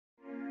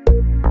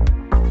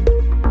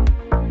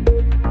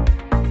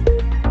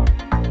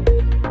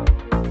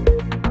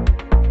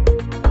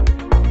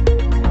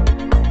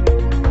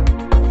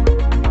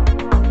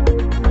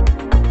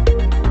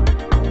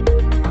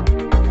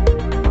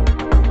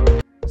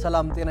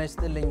ሰላም ጤና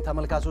ይስጥልኝ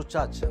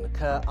ተመልካቾቻችን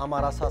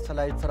ከአማራ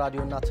ሳተላይት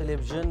ራዲዮና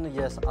ቴሌቪዥን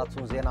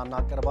የሰዓቱን ዜና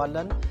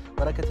እናቀርባለን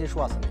በረከት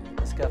የሽዋስ ነኝ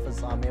እስከ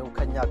ፍጻሜው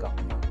ከኛ ጋር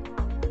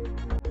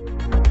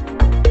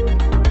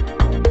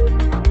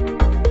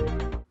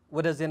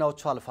ወደ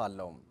ዜናዎቹ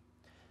አልፋለሁ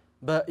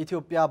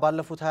በኢትዮጵያ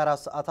ባለፉት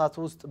 24 ሰዓታት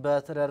ውስጥ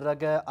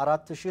በተደረገ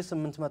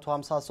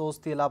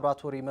 4853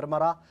 የላቦራቶሪ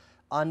ምርመራ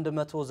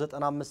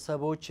 195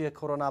 ሰዎች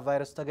የኮሮና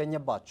ቫይረስ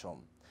ተገኘባቸው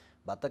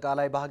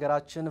በአጠቃላይ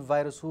በሀገራችን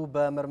ቫይረሱ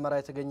በምርመራ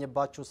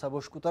የተገኘባቸው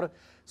ሰዎች ቁጥር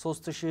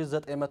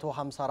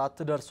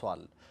 3954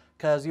 ደርሷል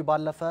ከዚህ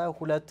ባለፈ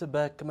ሁለት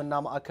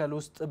በህክምና ማዕከል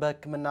ውስጥ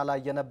በህክምና ላይ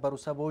የነበሩ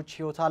ሰዎች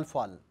ህይወት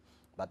አልፏል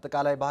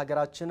በአጠቃላይ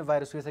በሀገራችን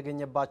ቫይረሱ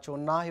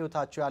የተገኘባቸውና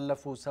ህይወታቸው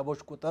ያለፉ ሰዎች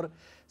ቁጥር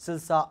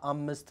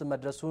 65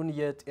 መድረሱን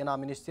የጤና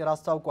ሚኒስቴር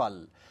አስታውቋል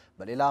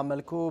በሌላ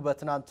መልኩ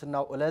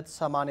በትናንትናው ዕለት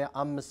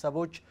 85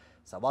 ሰዎች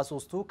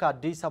 73ቱ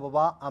ከአዲስ አበባ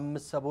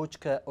 5 ሰዎች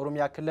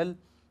ከኦሮሚያ ክልል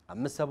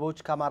 5 ሰዎች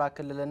ከአማራ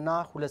ክልልና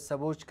 2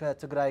 ሰዎች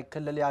ከትግራይ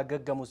ክልል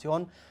ያገገሙ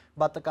ሲሆን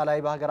በአጠቃላይ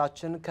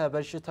በሀገራችን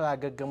ከበሽታው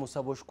ያገገሙ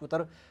ሰዎች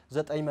ቁጥር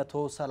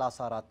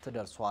 934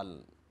 ደርሷል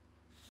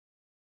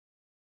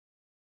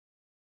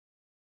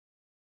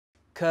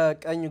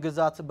ከቀኝ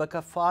ግዛት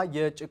በከፋ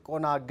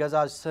የጭቆና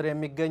አገዛዝ ስር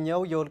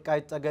የሚገኘው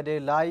የወልቃይት ጠገዴ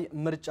ላይ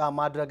ምርጫ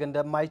ማድረግ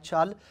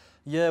እንደማይቻል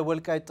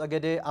የወልቃይት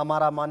ጠገዴ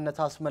አማራ ማንነት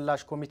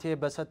አስመላሽ ኮሚቴ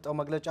በሰጠው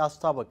መግለጫ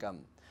አስታወቀ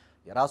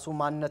የራሱ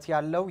ማንነት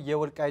ያለው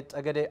የወልቃይት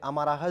ጠገዴ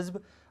አማራ ህዝብ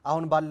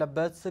አሁን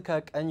ባለበት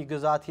ከቀኝ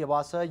ግዛት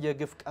የባሰ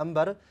የግፍ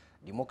ቀንበር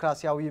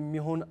ዲሞክራሲያዊ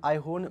የሚሆን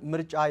አይሆን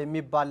ምርጫ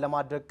የሚባል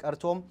ለማድረግ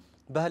ቀርቶም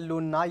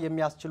በህልውና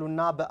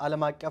የሚያስችሉና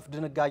በዓለም አቀፍ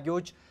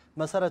ድንጋጌዎች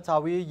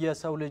መሰረታዊ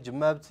የሰው ልጅ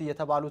መብት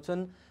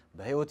የተባሉትን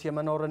በህይወት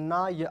የመኖርና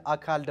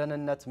የአካል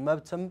ደህንነት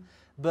መብትም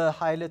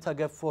በኃይል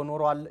ተገፎ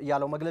ኖሯል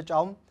ያለው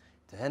መግለጫው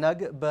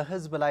ትህነግ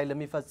በህዝብ ላይ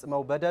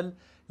ለሚፈጽመው በደል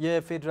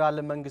የፌደራል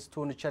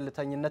መንግስቱን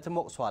ቸልተኝነት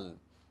ወቅሷል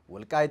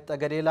ወልቃይት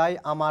ጠገዴ ላይ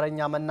አማርኛ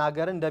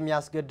መናገር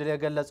እንደሚያስገድል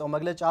የገለጸው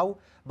መግለጫው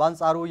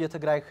በአንጻሩ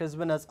የትግራይ ህዝብ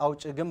ነፃ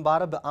አውጪ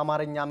ግንባር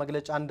በአማርኛ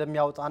መግለጫ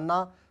እንደሚያወጣና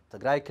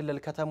ትግራይ ክልል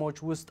ከተሞች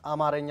ውስጥ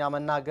አማርኛ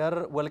መናገር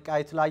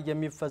ወልቃይት ላይ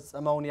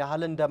የሚፈጸመውን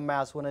ያህል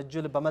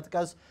እንደማያስወነጅል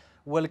በመጥቀስ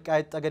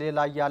ወልቃይት ጠገዴ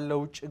ላይ ያለው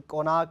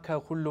ጭቆና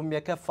ከሁሉም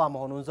የከፋ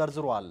መሆኑን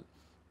ዘርዝሯል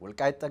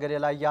ወልቃይት ጠገዴ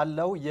ላይ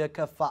ያለው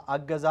የከፋ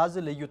አገዛዝ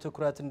ልዩ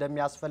ትኩረት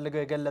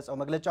እንደሚያስፈልገው የገለጸው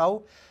መግለጫው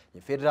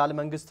የፌደራል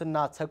መንግስትና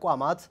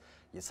ተቋማት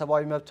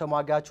የሰብአዊ መብት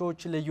ተሟጋቾች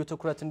ልዩ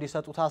ትኩረት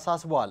እንዲሰጡ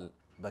ታሳስቧል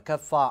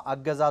በከፋ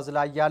አገዛዝ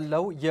ላይ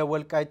ያለው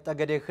የወልቃይት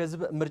ጠገዴ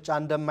ህዝብ ምርጫ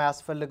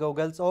እንደማያስፈልገው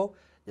ገልጾ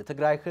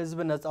የትግራይ ህዝብ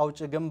ነፃ አውጪ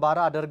ግንባር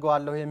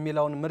አደርገዋለሁ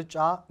የሚለውን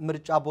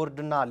ምርጫ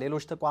ቦርድና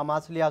ሌሎች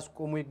ተቋማት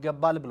ሊያስቆሙ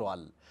ይገባል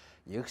ብለዋል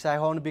ይህ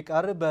ሳይሆን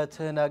ቢቀር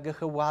በትህነግ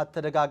ህወሓት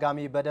ተደጋጋሚ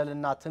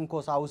በደልና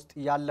ትንኮሳ ውስጥ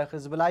ያለ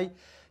ህዝብ ላይ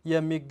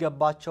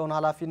የሚገባቸውን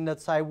ኃላፊነት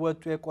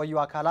ሳይወጡ የቆዩ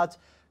አካላት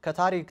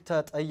ከታሪክ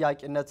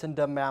ተጠያቂነት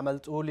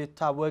እንደማያመልጡ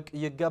ሊታወቅ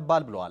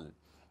ይገባል ብለዋል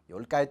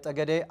የወልቃይት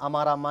ጠገዴ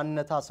አማራ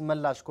ማንነት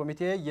አስመላሽ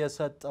ኮሚቴ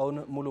የሰጠውን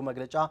ሙሉ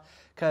መግለጫ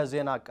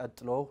ከዜና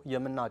ቀጥሎ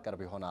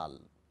የምናቀርብ ይሆናል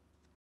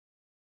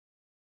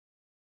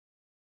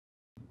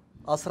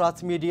አሥራት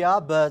ሚዲያ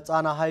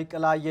በጣና ሐይቅ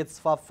ላይ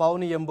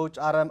የተስፋፋውን የእምቦጭ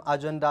አረም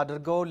አጀንዳ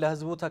አድርገው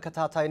ለህዝቡ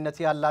ተከታታይነት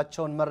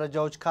ያላቸውን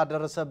መረጃዎች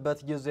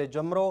ካደረሰበት ጊዜ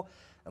ጀምሮ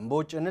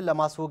እምቦጭን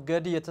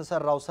ለማስወገድ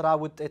የተሰራው ስራ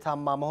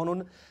ውጤታማ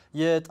መሆኑን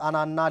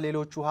የጣናና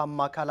ሌሎች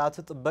ውሃማ አካላት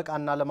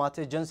ጥበቃና ልማት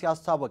ኤጀንሲ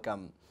አስታወቀ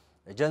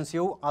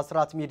ኤጀንሲው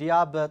አሥራት ሚዲያ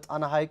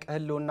በጣና ሐይቅ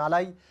ህልውና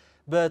ላይ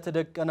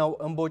በተደቀነው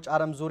እምቦጭ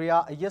አረም ዙሪያ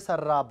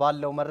እየሰራ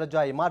ባለው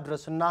መረጃ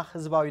የማድረስና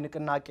ህዝባዊ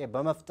ንቅናቄ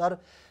በመፍጠር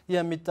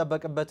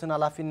የሚጠበቅበትን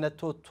ኃላፊነት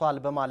ተወጥቷል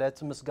በማለት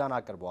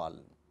ምስጋና አቅርበዋል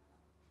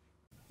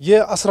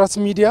የአሥራት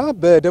ሚዲያ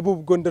በደቡብ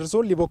ጎንደር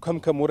ዞን ሊቦ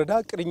ከምከም ወረዳ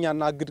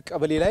ቅርኛና አግድ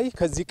ቀበሌ ላይ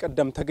ከዚህ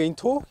ቀደም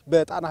ተገኝቶ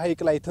በጣና ሐይቅ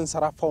ላይ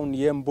ተንሰራፋውን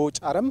የእምቦጭ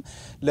አረም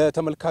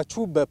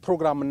ለተመልካቹ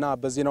በፕሮግራምና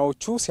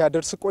በዜናዎቹ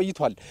ሲያደርስ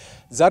ቆይቷል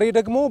ዛሬ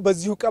ደግሞ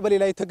በዚሁ ቀበሌ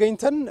ላይ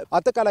ተገኝተን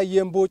አጠቃላይ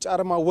የእምቦጭ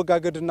አረም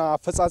አወጋገድና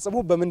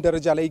አፈጻጸሙ በምን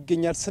ደረጃ ላይ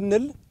ይገኛል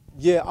ስንል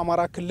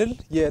የአማራ ክልል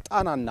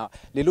የጣናና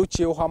ሌሎች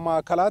የውሃማ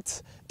አካላት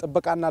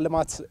ጥበቃና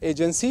ልማት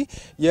ኤጀንሲ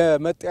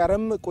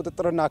የመጤ-አረም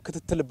ቁጥጥርና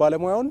ክትትል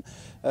ባለሙያውን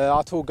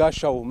አቶ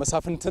ጋሻው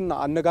መሳፍንትን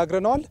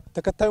አነጋግረናል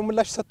ተከታዩ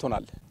ምላሽ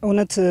ሰጥቶናል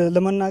እውነት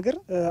ለመናገር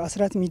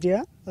አሥራት ሚዲያ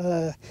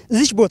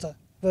እዚች ቦታ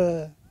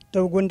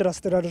በደቡብ ጎንደር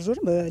አስተዳደር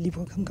ዞን በሊቦ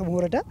ከምከም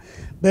ወረዳ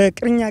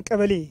በቅርኛ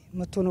ቀበሌ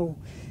መጥቶ ነው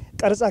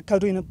ቀረጻ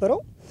አካዶ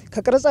የነበረው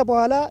ከቀረጻ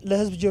በኋላ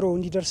ለህዝብ ጆሮ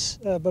እንዲደርስ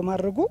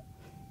በማድረጉ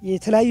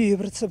የተለያዩ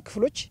የህብረተሰብ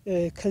ክፍሎች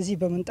ከዚህ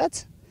በመንጣት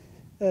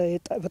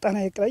በጣና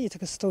ሐይቅ ላይ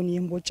የተከሰተውን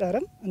የእምቦጭ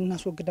አረም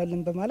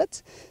እናስወግዳለን በማለት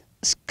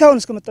እስካሁን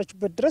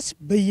እስከመጣችበት ድረስ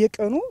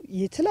በየቀኑ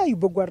የተለያዩ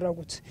በጎ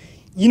አድራጎት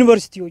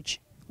ዩኒቨርሲቲዎች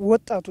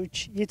ወጣቶች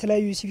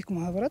የተለያዩ የሲቪክ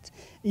ማህበራት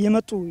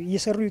እየመጡ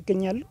እየሰሩ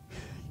ይገኛሉ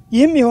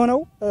ይህም የሆነው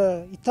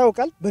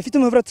ይታወቃል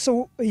በፊትም ህብረተሰቡ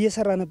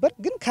እየሰራ ነበር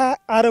ግን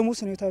ከአረሙ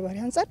ስነታዊ ባህሪ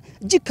አንፃር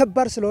እጅግ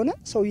ከባድ ስለሆነ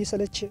ሰው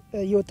እየሰለች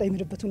እየወጣ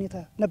የሚሄድበት ሁኔታ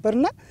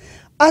ነበርና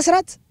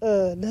አሥራት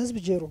ለህዝብ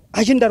ጆሮ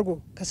አጀንዳ አድርጎ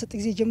ከሰጠ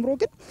ጊዜ ጀምሮ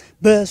ግን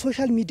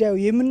በሶሻል ሚዲያው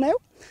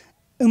የምናየው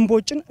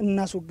እምቦጭን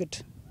እናስወግድ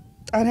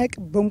ጣና ሐይቅ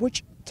በእምቦጭ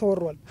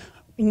ተወሯል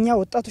እኛ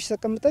ወጣቶች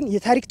ተቀምጠን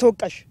የታሪክ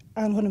ተወቃሽ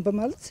አንሆንም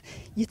በማለት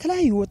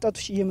የተለያዩ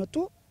ወጣቶች እየመጡ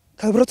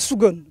ከህብረተሰቡ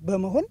ጎን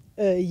በመሆን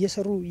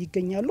እየሰሩ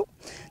ይገኛሉ።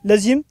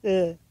 ለዚህም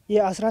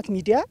የአሥራት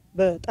ሚዲያ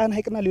በጣና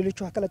ሐይቅና ሌሎች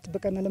አካላት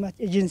ጥበቃና ልማት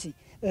ኤጀንሲ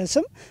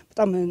ስም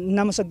በጣም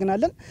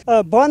እናመሰግናለን።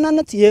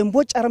 በዋናነት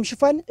የእምቦጭ አረም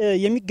ሽፋን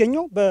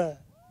የሚገኘው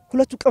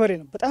በሁለቱ ቀበሌ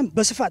ነው። በጣም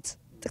በስፋት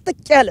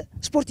ጥቅጥቅ ያለ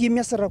ስፖርት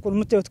የሚያሰራ ነው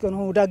የምታዩት ከሆነ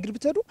ወደ አግድ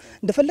ብትሄዱ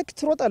እንደፈለክ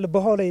ትሮጣለህ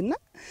በኋላ ላይና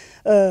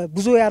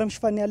ብዙ የአረም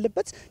ሽፋን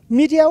ያለበት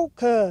ሚዲያው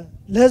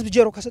ለህዝብ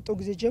ጀሮ ከሰጠው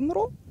ጊዜ ጀምሮ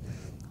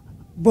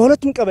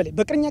በሁለቱም ቀበሌ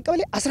በቅርኛ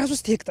ቀበሌ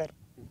 13 ሄክታር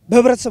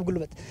በህብረተሰብ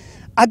ጉልበት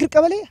አግር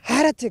ቀበሌ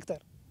 24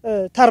 ሄክታር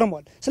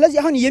ታርሟል። ስለዚህ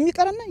አሁን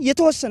የሚቀርና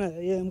የተወሰነ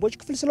የእምቦጭ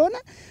ክፍል ስለሆነ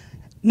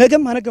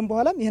ነገም አነገም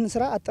በኋላም ይሄን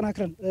ስራ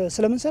አጠናክረን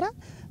ስለምንሰራ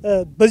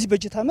በዚህ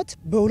በጀት ዓመት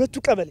በሁለቱ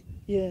ቀበሌ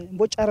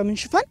የእምቦጭ አረምን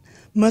ሽፋን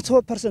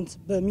 100%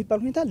 በሚባል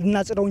ሁኔታ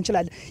ልናጽደው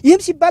እንችላለን።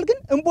 ይህም ሲባል ግን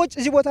እምቦጭ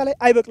እዚህ ቦታ ላይ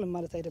አይበቅልም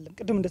ማለት አይደለም።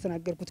 ቅድም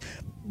እንደተናገርኩት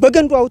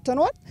በገንዱ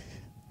አውጥተነዋል።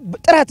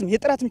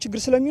 የጥራትም ችግር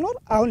ስለሚኖር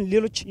አሁን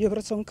ሌሎች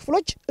የህብረተሰቡ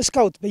ክፍሎች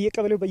እስካውት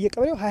በየቀበሌው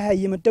 20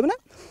 እየመደብና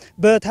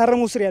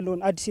በታረሙ ስር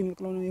ያለውን አዲስ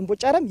የሚበቅለውን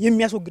የእምቦጭ አረም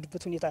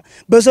የሚያስወግድበት ሁኔታ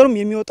በዘሩም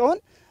የሚወጣውን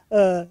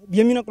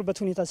የሚነቅሉበት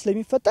ሁኔታ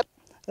ስለሚፈጠር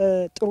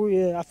ጥሩ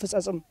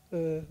የአፈጻጸም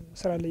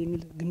ስራ ላይ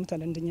የሚል ግምት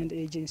አለ እንደኛ እንደ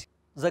ኤጀንሲ።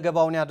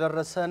 ዘገባውን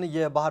ያደረሰን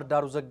የባህር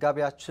ዳሩ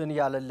ዘጋቢያችን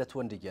ያለለት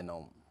ወንድዬ ነው።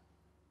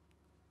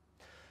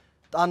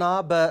 ጣና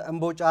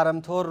በእምቦጭ አረም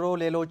ተወሮ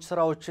ሌሎች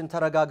ስራዎችን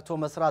ተረጋግቶ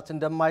መስራት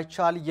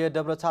እንደማይቻል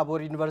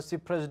የደብረታቦር ዩኒቨርሲቲ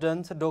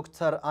ፕሬዝዳንት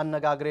ዶክተር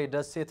አነጋግሬ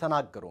ደሴ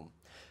ተናገሩ።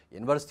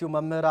 ዩኒቨርሲቲው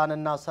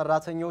መምህራንና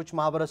ሰራተኞች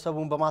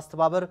ማህበረሰቡን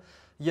በማስተባበር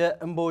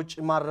የእምቦጭ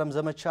ማረም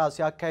ዘመቻ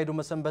ሲያካሂዱ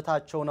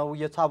መሰንበታቸው ነው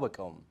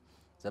የታወቀው።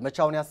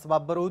 ዘመቻውን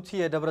ያስተባበሩት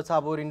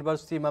የደብረታቦር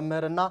ዩኒቨርሲቲ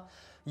መምህርና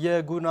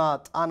የጉና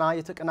ጣና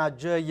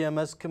የተቀናጀ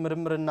የመስክ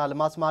ምርምርና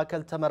ልማት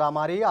ማዕከል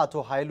ተመራማሪ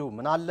አቶ ኃይሉ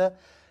ምናለ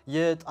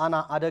የጣና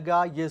አደጋ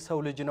የሰው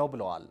ልጅ ነው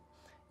ብለዋል።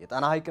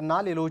 የጣና ሐይቅና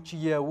ሌሎች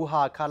የውሃ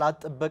አካላት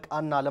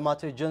ጥበቃና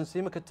ልማት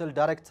ኤጀንሲ ምክትል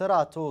ዳይሬክተር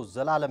አቶ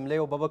ዘላለም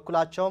ሌው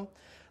በበኩላቸው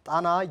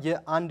ጣና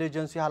የአንድ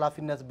ኤጀንሲ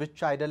ኃላፊነት ብቻ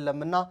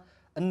አይደለምና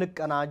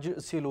እንቀናጅ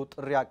ሲሉ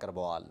ጥሪ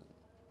አቅርበዋል።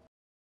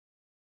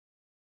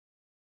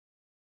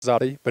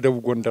 ዛሬ በደቡብ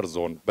ጎንደር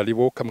ዞን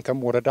በሊቦ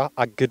ከምከም ወረዳ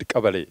አግድ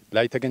ቀበሌ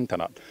ላይ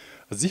ተገኝተናል።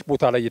 እዚህ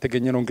ቦታ ላይ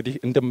የተገኘነው እንግዲህ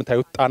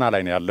እንደምታዩት ጣና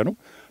ላይ ነው ያለነው።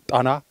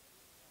 ጣና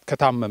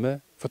ከታመመ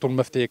ፍቱን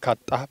መፍትሄ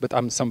ካጣ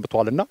በጣም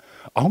ሰንብቷልና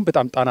አሁን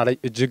በጣም ጣና ላይ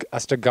እጅግ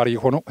አስቸጋሪ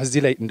ሆነው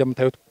እዚህ ላይ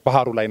እንደምታዩት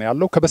ባህሩ ላይ ነው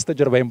ያለው።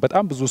 ከበስተጀርባም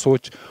በጣም ብዙ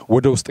ሰዎች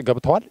ወደ ውስጥ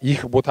ገብተዋል። ይህ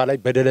ቦታ ላይ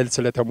በደለል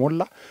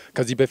ስለተሞላ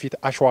ከዚህ በፊት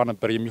አሸዋ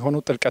ነበር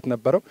የሚሆነው፣ ጥልቀት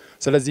ነበረው።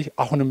 ስለዚህ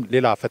አሁንም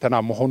ሌላ ፈተና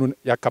መሆኑን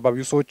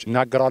ያካባቢው ሰዎች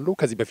ይናገራሉ።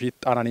 ከዚህ በፊት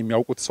ጣናን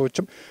የሚያውቁት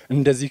ሰዎችም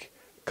እንደዚህ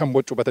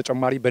ከምቦጩ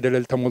በተጨማሪ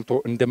በደለል ተሞልቶ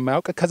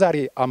እንደማያውቅ ከዛሬ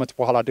አመት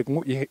በኋላ ደግሞ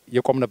ይሄ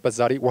የቆምነበት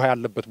ዛሬ ውሃ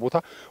ያለበት ቦታ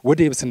ወደ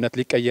የብስነት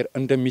ሊቀየር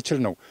እንደሚችል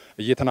ነው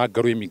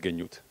እየተናገሩ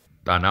የሚገኙት።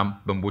 ጣናም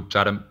በእምቦጭ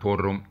አረም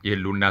ተወሮም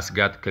የህልውና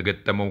ስጋት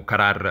ከገጠመው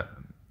ከራረ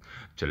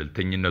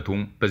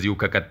ቸልተኝነቱም በዚሁ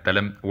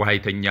ከቀጠለም ውሃ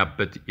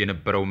የተኛበት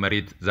የነበረው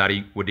መሬት ዛሬ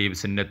ወደ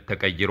የብስነት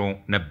ተቀይሮ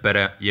ነበረ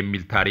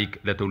የሚል ታሪክ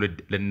ለትውልድ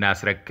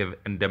ልናስረክብ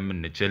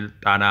እንደምንችል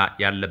ጣና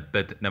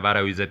ያለበት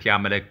ነባራዊ ይዘት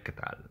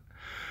ያመለክታል።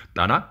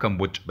 ጣና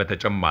ከምቦጭ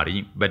በተጨማሪ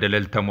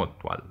በደለል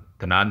ተሞልቷል።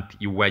 ትናንት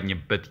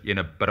ይዋኝበት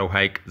የነበረው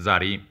ሐይቅ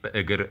ዛሬ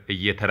በእግር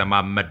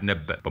እየተረማመድ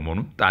ነበር።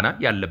 በመሆኑም ጣና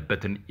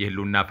ያለበትን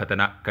የህልውና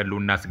ፈተና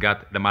ከህልውና ስጋት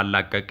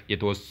ለማላቀቅ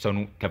የተወሰኑ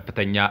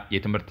ከፍተኛ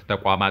የትምህርት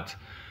ተቋማት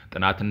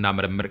ጥናትና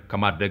ምርምር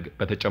ከማድረግ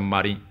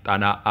በተጨማሪ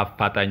ጣና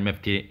አፋጣኝ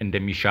መፍትሄ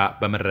እንደሚሻ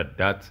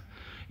በመረዳት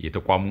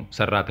የተቋሙ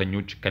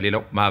ሰራተኞች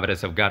ከሌላው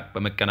ማህበረሰብ ጋር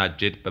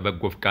በመቀናጀት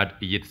በበጎ ፍቃድ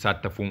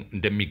እየተሳተፉ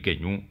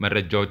እንደሚገኙ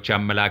መረጃዎች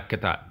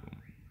ያመለክታሉ።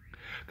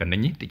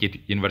 ከነኚህ ጥቂት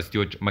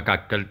ዩኒቨርሲቲዎች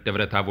መካከል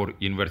ደብረታቦር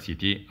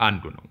ዩኒቨርሲቲ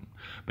አንዱ ነው።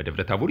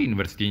 በደብረታቦር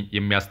ዩኒቨርሲቲ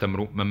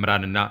የሚያስተምሩ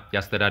መምህራንና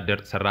ያስተዳደር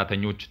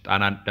ሰራተኞች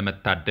ጣናን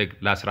ለመታደግ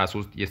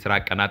ለ13 የሥራ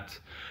ቀናት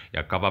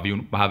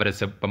የአካባቢውን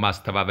ማህበረሰብ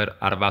በማስተባበር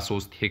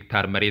 43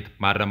 ሄክታር መሬት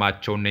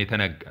ማረማቸውን ነው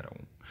የተነገረው።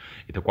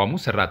 የተቋሙ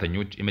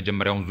ሰራተኞች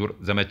የመጀመሪያውን ዙር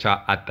ዘመቻ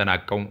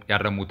አጠናቀው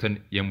ያረሙትን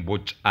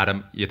የእምቦጭ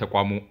አረም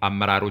የተቋሙ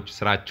አመራሮች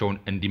ስራቸውን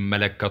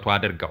እንዲመለከቱ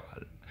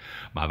አድርገዋል።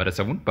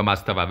 ማህበረሰቡን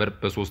በማስተባበር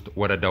በ3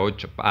 ወረዳዎች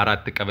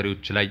በ4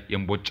 ቀበሌዎች ላይ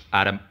የእምቦጭ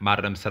አረም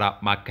ማረም ስራ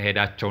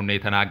ማካሄዳቸው ነው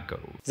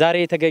የተናገሩ። ዛሬ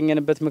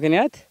የተገኘንበት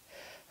ምክንያት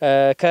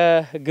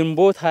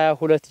ከግንቦት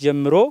 22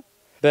 ጀምሮ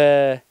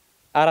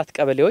በ4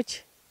 ቀበሌዎች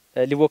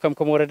ሊቦ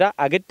ከምከም ወረዳ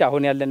አግድ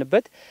አሁን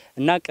ያለንበት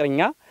እና ቅርኛ፣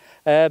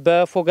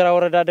 በፎገራ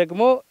ወረዳ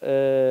ደግሞ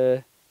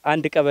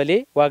አንድ ቀበሌ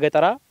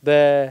ዋገጠራ፣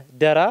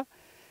 በደራ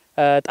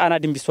ጣና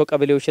ድንቢሶ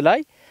ቀበሌዎች ላይ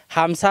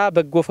 50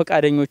 በጎ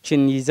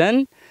ፈቃደኞችን ይዘን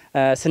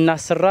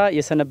ስናሰራ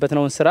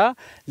የሰነበትነውን ስራ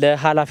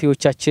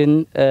ለኃላፊዎቻችን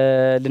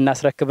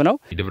ልናስረክብ ነው።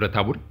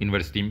 የደብረታቦር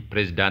ዩኒቨርሲቲ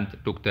ፕሬዝዳንት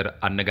ዶክተር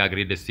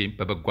አነጋግሬ ደሴ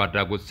በበጎ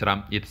አድራጎት ስራ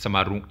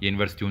የተሰማሩ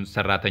የዩኒቨርሲቲውን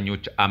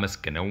ሰራተኞች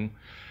አመስግነው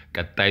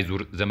ቀጣይ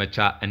ዙር ዘመቻ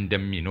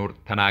እንደሚኖር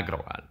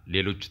ተናግረዋል።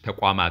 ሌሎች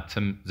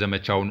ተቋማትም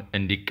ዘመቻውን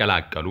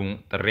እንዲቀላቀሉ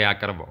ጥሪ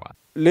አቀርበዋል።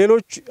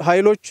 ሌሎች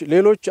ኃይሎች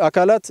ሌሎች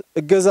አካላት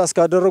እገዛ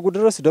እስካደረጉ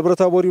ድረስ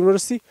ደብረታቦር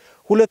ዩኒቨርሲቲ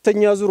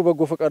ሁለተኛ ዙር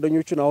በጎ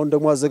ፈቃደኞችን አሁን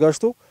ደግሞ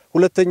አዘጋጅቶ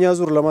ሁለተኛ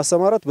ዙር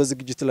ለማሰማራት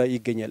በዝግጅት ላይ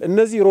ይገኛል።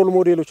 እነዚህ ሮል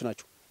ሞዴሎች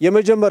ናቸው።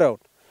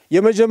 የመጀመሪያውን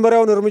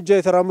የመጀመሪያውን እርምጃ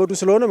የተራመዱ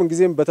ስለሆነ ምን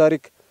ጊዜም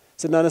በታሪክ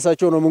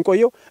ስናነሳቸው ነው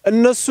የምንቆየው።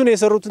 እነሱን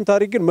የሰሩትን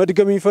ታሪክ ግን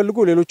መድገም የሚፈልጉ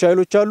ሌሎች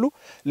ኃይሎች አሉ።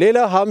 ሌላ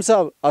 50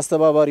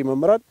 አስተባባሪ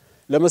መምህራን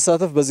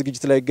ለመሳተፍ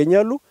በዝግጅት ላይ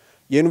ይገኛሉ።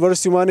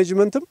 የዩኒቨርሲቲው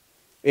ማኔጅመንትም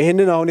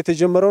ይሄንን አሁን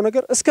የተጀመረው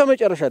ነገር እስከ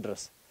መጨረሻ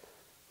ድረስ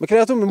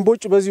ምክንያቱም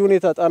እምቦጭ በዚህ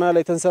ሁኔታ ጣና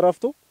ላይ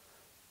ተንሰራፍቶ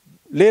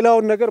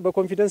ሌላውን ነገር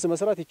በኮንፊደንስ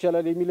መስራት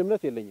ይቻላል የሚል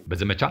እምነት የለኝም።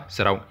 በዘመቻ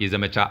ስራው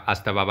የዘመቻ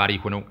አስተባባሪ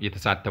ሆነው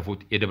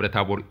የተሳተፉት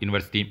የደብረታቦር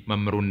ዩኒቨርሲቲ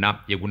መምህሩና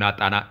የጉና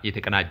ጣና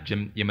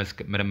የተቀናጀም የመስክ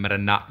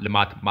ምርምርና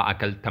ልማት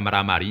ማዕከል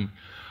ተመራማሪ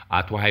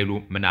አቶ ኃይሉ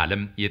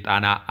ምናለም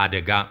የጣና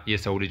አደጋ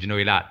የሰው ልጅ ነው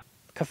ይላል።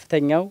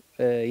 ከፍተኛው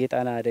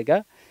የጣና አደጋ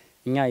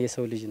እኛ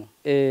የሰው ልጅ ነው።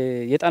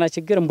 የጣና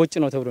ችግር እምቦጭ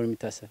ነው ተብሎ ነው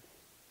የሚታሰብ።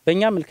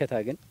 በእኛ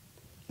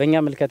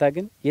ምልከታ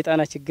ግን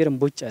የጣና ችግር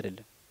እምቦጭ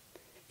አይደለም።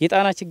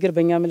 የጣና ችግር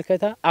በእኛ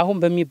ምልከታ አሁን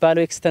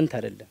በሚባለው ኤክስተንት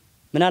አይደለም።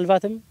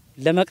 ምናልባትም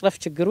ለመቅረፍ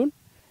ችግሩን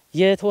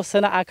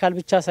የተወሰነ አካል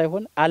ብቻ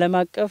ሳይሆን ዓለም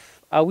አቀፍ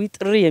አዊ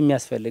ጥሪ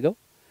የሚያስፈልገው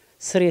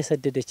ስር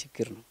የሰደደ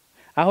ችግር ነው።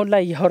 አሁን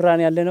ላይ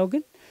ያወራን ያለነው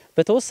ግን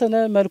በተወሰነ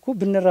መልኩ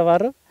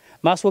ብንረባረብ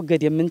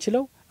ማስወገድ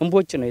የምንችለው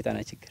እምቦጭ ነው የጣና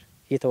ችግር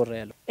እየተወራ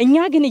ያለው። እኛ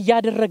ግን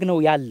እያደረግነው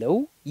ያለው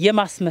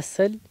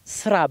የማስመሰል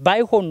ስራ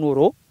ባይሆን ኖሮ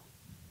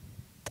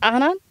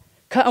ጣናን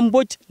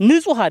ከእምቦጭ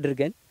ንጹህ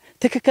አድርገን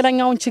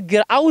ትክክለኛውን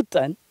ችግር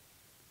አውጠን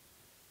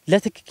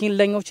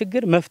ለትክክለኛው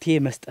ችግር መፍትሄ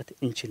መስጠት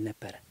እንችል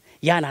ነበር።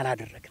 ያን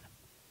አላደረግንም።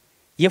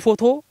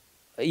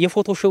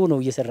 የፎቶ ሾው ነው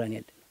እየሰራን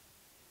ያለን።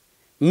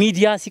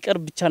 ሚዲያ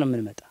ሲቀርብ ብቻ ነው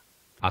የምንመጣ።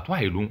 አቶ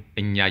ኃይሉ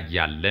እኛ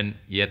ያለን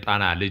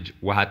የጣና ልጅ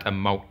ውሃ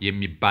ጠማው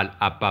የሚባል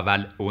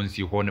አባባል እውን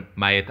ሲሆን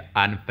ማየት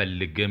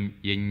አንፈልግም።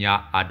 የኛ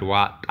አድዋ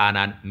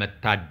ጣናን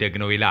መታደግ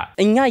ነው ይላል።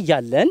 እኛ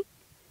ያለን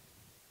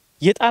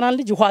የጣናን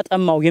ልጅ ውሃ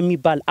ጠማው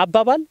የሚባል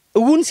አባባል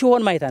እውን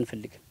ሲሆን ማየት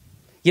አንፈልግም።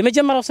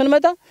 የመጀመሪያው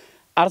ስንመጣ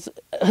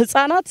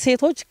ህፃናት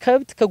ሴቶች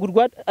ከብት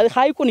ከጉድጓድ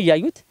ሀይቁን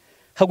እያዩት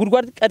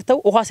ከጉድጓድ ቀድተው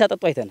ውሃ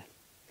ሲያጠጡ አይተናል።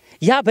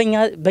 ያ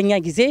በእኛ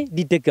ጊዜ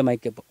ሊደገም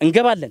አይገባው።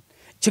 እንገባለን።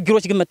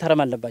 ችግሮች ግን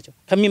መታረም አለባቸው።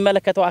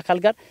 ከሚመለከተው አካል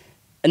ጋር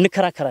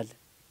እንከራከራለን።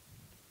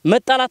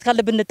 መጣላት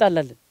ካለብን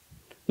እንጣላለን።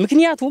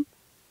 ምክንያቱም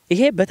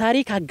ይሄ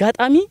በታሪክ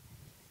አጋጣሚ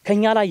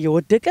ከኛ ላይ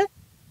የወደቀ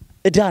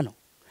እዳ ነው።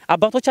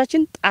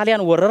 አባቶቻችን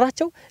ጣሊያን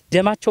ወረራቸው፣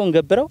 ደማቸውን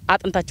ገብረው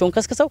አጥንታቸውን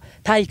ከስከሰው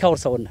ታሪክ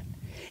አውርሰውናል።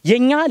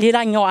 የኛ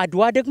ሌላኛው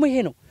አድዋ ደግሞ ይሄ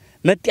ነው።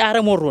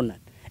 መጥያረም ወሮናል።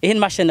 ይሄን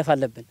ማሸነፍ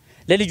አለብን።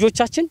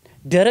 ለልጆቻችን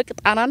ደረቅ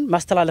ጣናን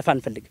ማስተላለፍ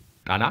አንፈልግም።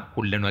 ጣና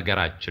ሁሉ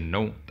ነገራችን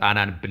ነው።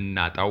 ጣናን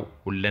ብናጣው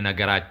ሁሉ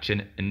ነገራችን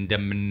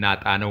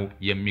እንደምናጣ ነው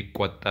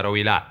የሚቆጠረው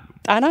ይላል።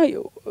 ጣና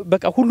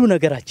በቃ ሁሉ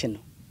ነገራችን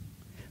ነው።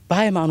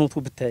 በሃይማኖቱ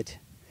ብትሄድ፣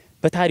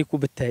 በታሪኩ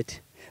ብትሄድ፣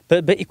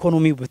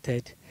 በኢኮኖሚው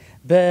ብትሄድ፣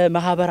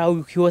 በማህበራዊ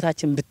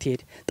ህይወታችን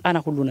ብትሄድ ጣና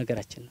ሁሉ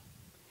ነገራችን ነው።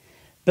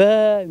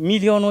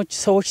 በሚሊዮኖች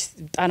ሰዎች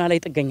ጣና ላይ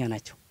ጥገኛ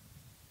ናቸው።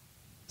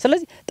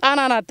 ስለዚህ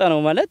ጣናን አጣነው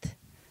ማለት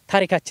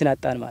ታሪካችን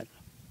አጣን ማለት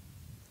ነው።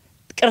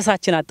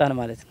 ቅርሳችን አጣን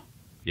ማለት ነው።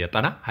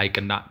 የጣና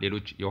ሐይቅና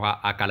ሌሎች የውሃ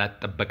አካላት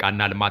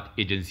ጥበቃና ልማት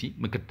ኤጀንሲ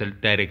ምክትል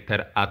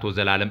ዳይሬክተር አቶ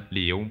ዘላለም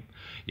ልየው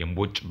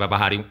የእምቦጭ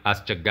በባህሪው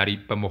አስቸጋሪ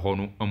በመሆኑ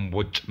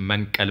እምቦጭ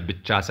መንቀል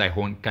ብቻ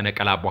ሳይሆን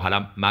ከነቀላ በኋላ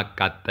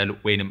ማቃጠል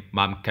ወይንም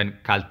ማምከን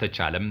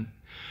ካልተቻለም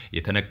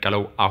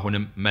የተነቀለው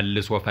አሁንም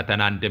መልሶ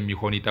ፈተና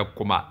እንደሚሆን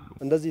ይጠቁማሉ።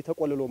 እንደዚህ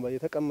ተቆልሎ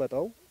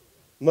የተቀመጠው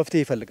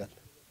መፍትሄ ይፈልጋል።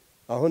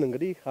 አሁን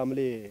እንግዲህ ሐምሌ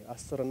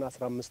 10 እና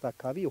 15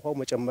 አካባቢ ውሃው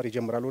መጨመር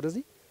ይጀምራል።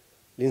 ወደዚህ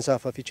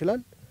ሊንሳፈፍ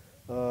ይችላል።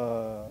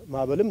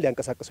 ማዕበልም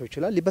ሊያንቀሳቅሰው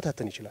ይችላል፣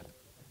 ሊበታተን ይችላል።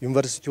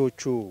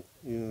 ዩኒቨርሲቲዎቹ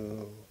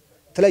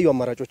የተለያዩ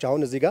አማራጮች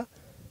አሁን እዚህ ጋር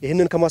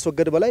ይህንን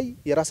ከማስወገድ በላይ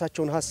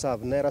የራሳቸውን ሀሳብ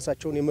እና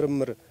የራሳቸውን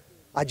የምርምር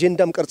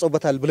አጀንዳም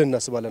ቀርጸውበታል ብለን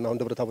እናስባለን አሁን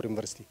ደብረታቦር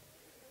ዩኒቨርሲቲ።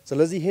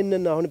 ስለዚህ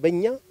ይህንን አሁን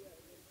በእኛ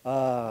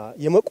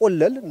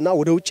የመቆለል እና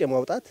ወደ ውጭ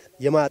የማውጣት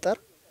የማጠር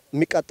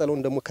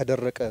የሚቃጠለውን ደግሞ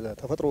ከደረቀ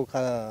ተፈጥሮ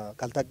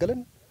ካልታገለን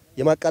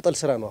የማቃጠል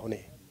ስራ ነው። አሁን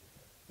ይሄ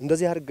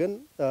እንደዚህ አድርገን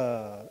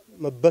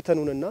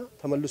መበተኑንና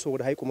ተመልሶ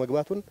ወደ ሐይቁ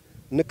መግባቱን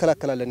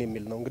እንከላከላለን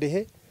የሚል ነው። እንግዲህ ይሄ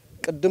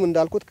ቅድም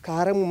እንዳልኩት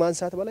ከሀረሙ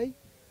ማንሳት በላይ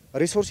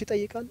ሪሶርስ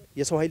ይጠይቃል፣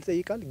 የሰው ኃይል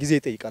ይጠይቃል፣ ጊዜ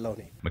ይጠይቃል።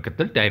 አሁን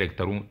ምክትል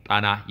ዳይሬክተሩ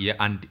ጣና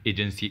የአንድ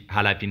ኤጀንሲ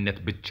ኃላፊነት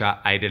ብቻ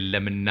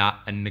አይደለምና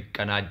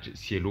እንቀናጅ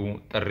ሲሉ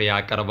ጥሪ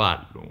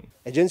ያቀርባሉ።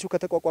 ኤጀንሲው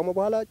ከተቋቋመ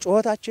በኋላ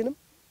ጩኸታችንም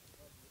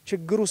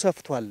ችግሩ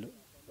ሰፍቷል፣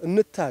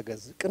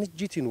 እንታገዝ፣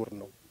 ቅንጅት ይኖር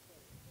ነው።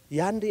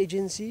 የአንድ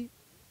ኤጀንሲ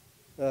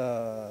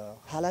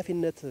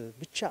ኃላፊነት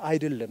ብቻ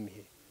አይደለም። ይሄ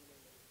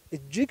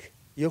እጅግ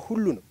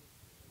የሁሉንም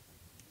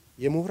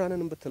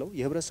የምሁራንንም ብትለው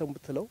የህብረተሰቡን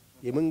ብትለው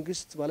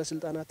የመንግስት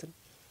ባለስልጣናትን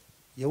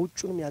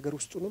የውጭንም የሀገር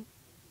ውስጡንም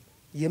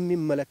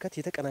የሚመለከት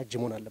የተቀናጀ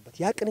መሆን አለበት።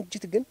 ያ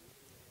ቅንጅት ግን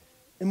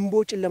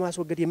እምቦጭን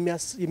ለማስወገድ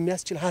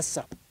የሚያስችል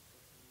ሀሳብ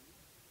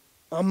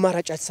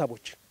አማራጭ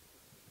ሀሳቦች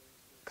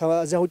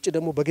ከዛ ውጭ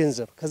ደግሞ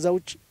በገንዘብ ከዛ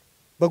ውጭ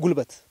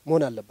በጉልበት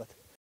መሆን አለበት።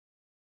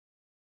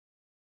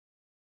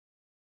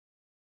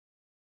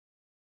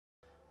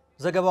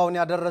 ዘገባውን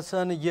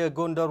ያደረሰን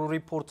የጎንደሩ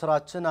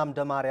ሪፖርተራችን አምደ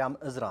ማርያም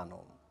እዝራ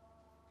ነው።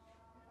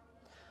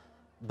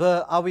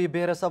 በአዊ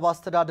ብሔረሰብ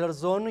አስተዳደር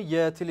ዞን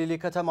የትሊሊ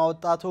ከተማ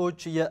ወጣቶች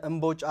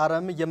የእምቦጭ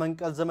አረም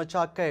የመንቀል ዘመቻ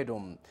አካሄዱ።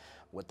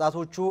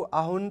 ወጣቶቹ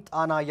አሁን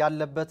ጣና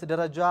ያለበት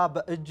ደረጃ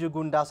በእጅጉ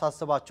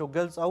እንዳሳስባቸው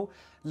ገልጸው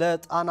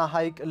ለጣና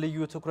ሐይቅ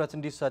ልዩ ትኩረት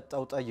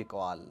እንዲሰጠው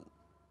ጠይቀዋል።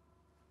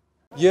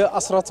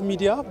 የአሥራት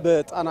ሚዲያ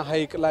በጣና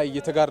ሐይቅ ላይ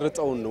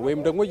የተጋረጠውን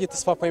ወይም ደግሞ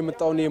እየተስፋፋ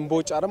የመጣውን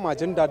የእምቦጭ አረም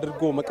አጀንዳ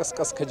አድርጎ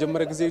መቀስቀስ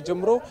ከጀመረ ጊዜ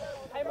ጀምሮ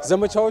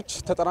ዘመቻዎች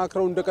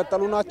ተጠናክረው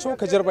እንደቀጠሉ ናቸው።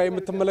 ከጀርባ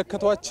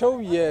የምትመለከቷቸው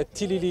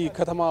የቲሊሊ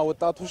ከተማ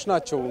ወጣቶች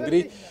ናቸው።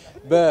 እንግዲህ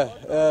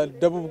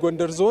በደቡብ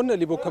ጎንደር ዞን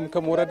ሊቦ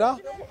ከምከም ወረዳ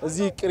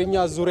እዚህ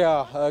ቅርኛ ዙሪያ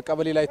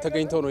ቀበሌ ላይ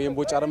ተገኝተው ነው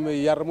የእምቦጭ አረም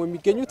ያረሙ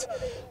የሚገኙት።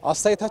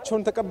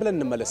 አስተያየታቸውን ተቀብለን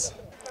እንመለስ።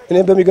 እኔ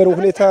በሚገርም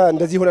ሁኔታ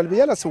እንደዚህ ይሆናል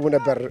ብዬ አላስቡ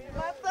ነበር።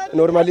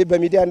 ኖርማሊ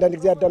በሚዲያ አንዳንድ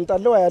ጊዜ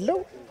አዳምጣለሁ አያለው፣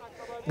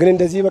 ግን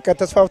እንደዚህ በቃ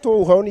ተስፋፍቶ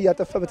ውሃውን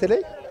እያጠፋ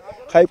በተለይ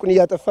ሐይቁን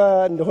እያጠፋ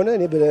እንደሆነ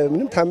እኔ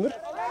ምንም ታምር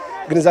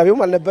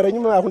ግንዛቤውም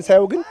አልነበረኝም። አሁን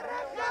ሳይው ግን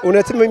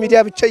እውነትም ሚዲያ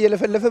ብቻ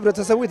እየለፈለፈ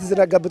ህብረተሰቡ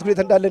የተዘናጋበት ሁኔታ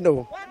እንዳለ ነው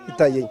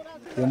ይታየኝ።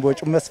 የእምቦጩ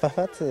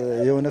መስፋፋት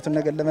የእውነቱን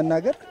ነገር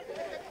ለመናገር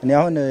እኔ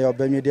አሁን ያው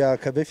በሚዲያ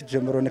ከበፊት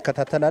ጀምሮ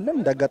እንከታተላለን።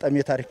 እንዳጋጣሚ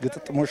የታሪክ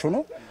ግጥጥሞሽ ሆኖ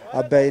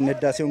አባይን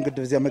ህዳሴውን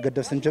ግድብ እዚያ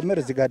መገደብ ስንጀምር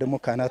እዚህ ጋር ደግሞ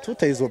ካናቱ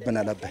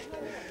ተይዞብናል አባይ።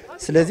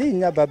 ስለዚህ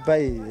እኛ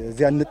በአባይ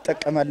እዚያ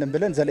እንጠቀማለን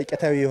ብለን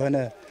ዘለቄታዊ የሆነ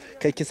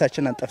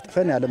ከኪሳችን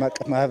አንጠፍጥፈን የዓለም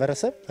አቀፍ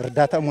ማህበረሰብ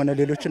እርዳታም ሆነ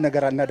ሌሎችን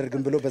ነገር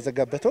አናደርግም ብሎ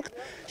በዘጋበት ወቅት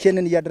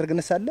ይሄንን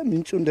እያደረግን ሳለ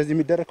ምንጩ እንደዚህ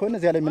የሚደረግ ከሆነ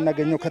እዚያ ላይ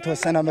የምናገኘው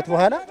ከተወሰነ ዓመት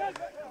በኋላ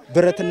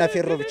ብረትና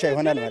ፌሮ ብቻ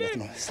ይሆናል ማለት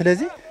ነው።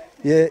 ስለዚህ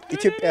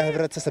የኢትዮጵያ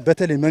ህብረተሰብ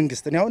በተለይ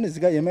መንግስት እኔ አሁን እዚህ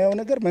ጋር የማየው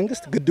ነገር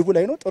መንግስት ግድቡ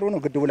ላይ ነው፣ ጥሩ ነው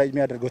ግድቡ ላይ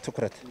የሚያደርገው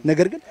ትኩረት።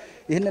 ነገር ግን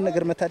ይህንን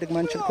ነገር መታደግ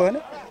ማንችል ከሆነ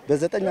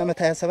በ9 ዓመት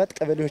 27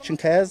 ቀበሌዎችን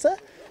ከያዘ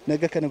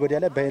ነገ ከነገ ወዲያ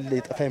ላይ ባይል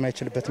ሊጠፋ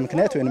የማይችልበት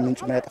ምክንያት ወይንም ምንጩ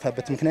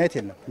የማይጠፋበት ምክንያት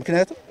የለም።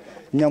 ምክንያቱም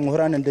እኛ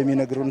ምሁራን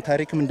እንደሚነግሩን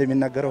ታሪክም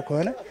እንደሚናገረው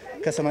ከሆነ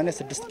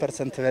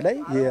ከ86% በላይ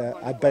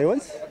የአባይ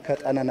ወንዝ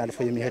ከጣናን አልፎ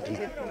የሚሄድ ነው።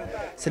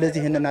 ስለዚህ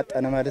ይህንን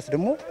አጣነ ማለት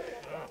ደግሞ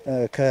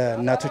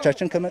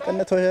ከእናቶቻችን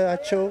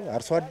ከመቀነታቸው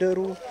አርሶ አደሩ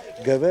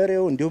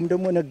ገበሬው እንዲሁም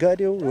ደግሞ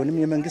ነጋዴው ወይንም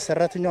የመንግስት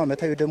ሰራተኛው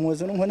አመታዊ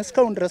ደሞዙንም ሆነ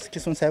እስካሁን ድረስ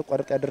ኪሱን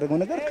ሳይቋርጥ ያደረገው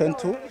ነገር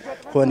ከንቱ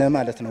ሆነ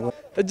ማለት ነው።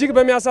 እጅግ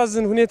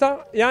በሚያሳዝን ሁኔታ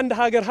የአንድ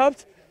ሀገር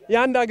ሀብት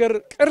የአንድ ሀገር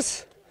ቅርስ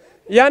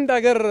የአንድ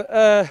ሀገር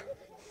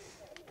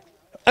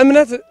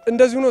እምነት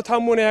እንደዚህ ሆኖ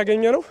ታሞ ነው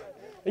ያገኘነው።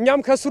 እኛም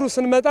ከስሩ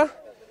ስንመጣ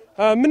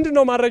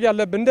ምንድነው ማድረግ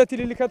ያለብን? እንደ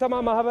ቲሊሊ ከተማ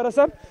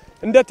ማህበረሰብ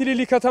እንደ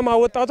ቲሊሊ ከተማ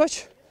ወጣቶች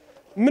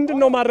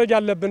ምንድነው ማድረግ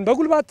ያለብን?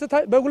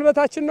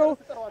 በጉልበታችን ነው፣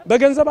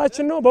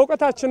 በገንዘባችን ነው፣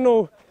 በእውቀታችን ነው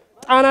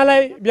ጣና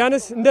ላይ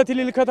ቢያንስ እንደ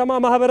ቲሊሊ ከተማ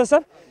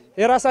ማህበረሰብ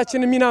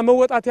የራሳችን ሚና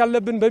መወጣት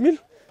ያለብን በሚል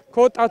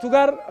ከወጣቱ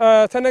ጋር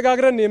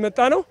ተነጋግረን የመጣ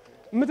ነው።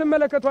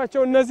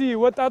 የምትመለከቷቸው እነዚህ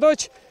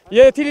ወጣቶች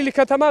የቲሊሊ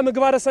ከተማ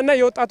ምግባረ ሰናይ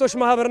የወጣቶች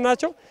ማህበር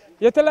ናቸው።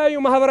 የተለያዩ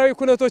ማህበራዊ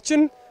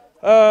ኩነቶችን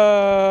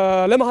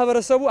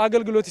ለማህበረሰቡ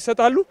አገልግሎት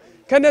ይሰጣሉ።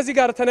 ከነዚህ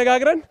ጋር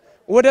ተነጋግረን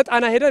ወደ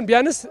ጣና ሄደን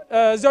ቢያንስ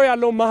እዛው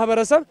ያለው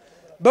ማህበረሰብ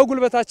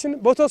በጉልበታችን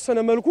በተወሰነ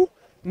መልኩ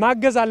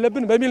ማገዝ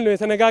አለብን በሚል ነው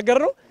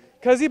የተነጋገርነው።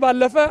 ከዚህ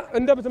ባለፈ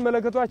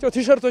እንደምትመለከቷቸው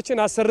ቲሸርቶችን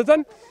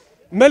አሰርተን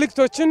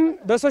መልእክቶችን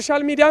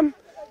በሶሻል ሚዲያም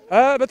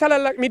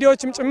በታላላቅ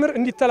ሚዲያዎችም ጭምር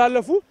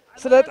እንዲተላለፉ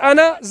ስለ ጣና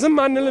ዝም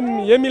አንልም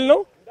የሚል ነው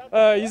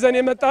ይዘን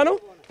የመጣ ነው።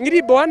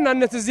 እንግዲህ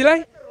በዋናነት እዚህ ላይ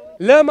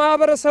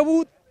ለማህበረሰቡ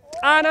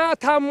ጣና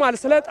ታሟል፣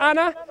 ስለ ጣና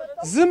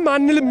ዝም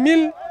አንልም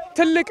የሚል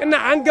ትልቅና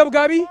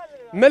አንገብጋቢ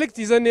መልእክት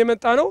ይዘን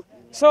የመጣ ነው።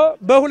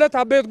 በሁለት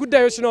አበይት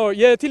ጉዳዮች ነው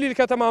የቲሊሊ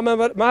ከተማ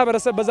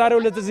ማህበረሰብ በዛሬው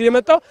ዕለት እዚህ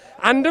የመጣው።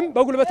 አንድም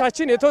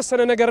በጉልበታችን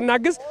የተወሰነ ነገር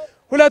እናግዝ፣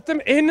 ሁለትም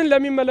ይህንን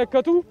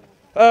ለሚመለከቱ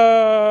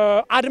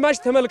አድማጭ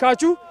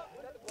ተመልካቹ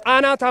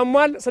ጣና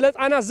ታሟል፣ ስለ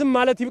ጣና ዝም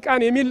ማለት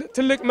ይብቃን የሚል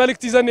ትልቅ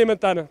መልእክት ይዘን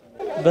የመጣ ነው።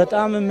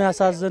 በጣም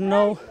የሚያሳዝን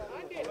ነው።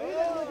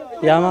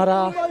 የአማራ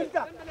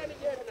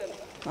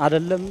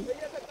አይደለም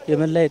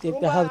የመላ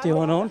ኢትዮጵያ ሀብት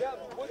የሆነውን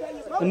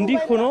እንዲህ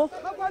ሆኖ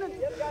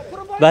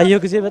ባየው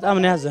ጊዜ በጣም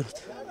ነው ያዘኑት፣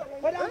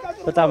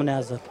 በጣም ነው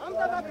ያዘኑት።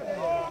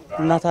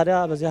 እና ታዲያ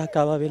በዚህ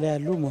አካባቢ ላይ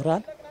ያሉ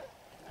ምሁራን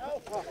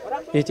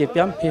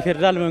የኢትዮጵያም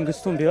የፌደራል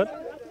መንግስቱም ቢሆን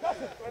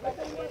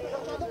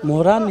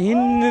ምሁራን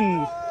ይህንን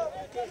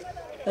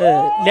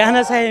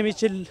ሊያነሳ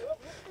የሚችል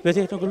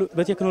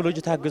በቴክኖሎጂ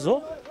ታግዞ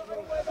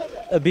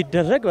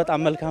ቢደረግ በጣም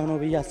መልካም ነው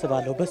ብዬ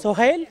አስባለሁ። በሰው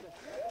ኃይል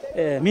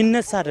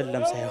ሚነሳ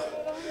አይደለም ሳይው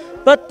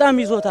በጣም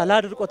ይዞታል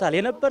አድርቆታል።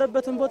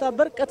 የነበረበትን ቦታ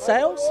በርቀት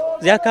ሳይው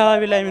እዚህ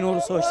አካባቢ ላይ የሚኖሩ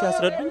ሰዎች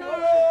ሲያስረዱ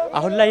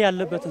አሁን ላይ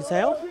ያለበትን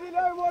ሳይው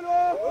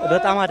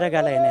በጣም አደጋ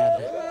ላይ ነው ያለ።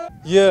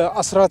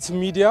 የአሥራት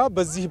ሚዲያ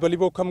በዚህ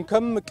በሊቦ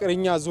ከምከም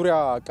ቅርኛ ዙሪያ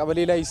ቀበሌ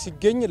ላይ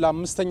ሲገኝ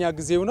ለአምስተኛ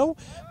ጊዜው ነው።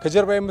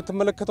 ከጀርባ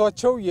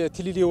የምትመለከቷቸው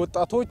የቲሊሊ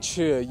ወጣቶች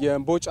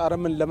የእምቦጭ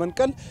አረምን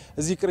ለመንቀል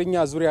እዚህ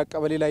ቅርኛ ዙሪያ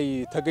ቀበሌ ላይ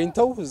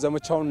ተገኝተው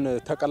ዘመቻውን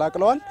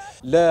ተቀላቅለዋል።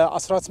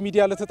 ለአሥራት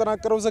ሚዲያ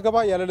ለተጠናቀረው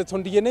ዘገባ ያለለት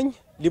ወንድዬ ነኝ።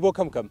 ሊቦ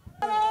ከምከም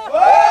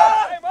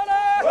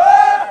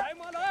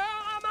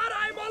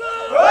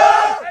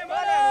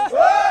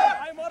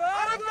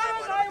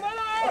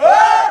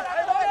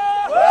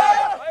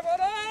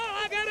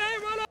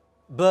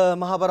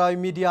በማህበራዊ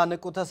ሚዲያ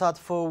ንቁ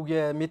ተሳትፈው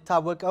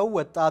የሚታወቀው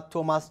ወጣት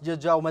ቶማስ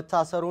ጀጃው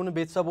መታሰሩን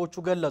ቤተሰቦቹ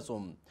ገለጹ።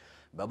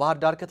 በባህር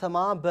ዳር ከተማ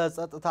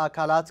በጸጥታ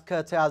አካላት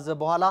ከተያዘ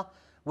በኋላ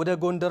ወደ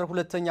ጎንደር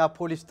ሁለተኛ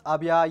ፖሊስ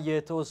ጣቢያ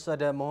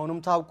የተወሰደ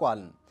መሆኑም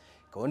ታውቋል።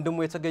 ከወንድሙ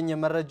የተገኘ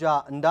መረጃ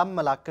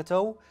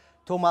እንዳመላከተው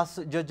ቶማስ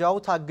ጀጃው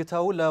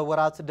ታግተው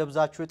ለወራት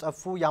ደብዛቸው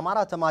የጠፉ የአማራ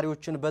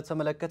ተማሪዎችን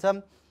በተመለከተ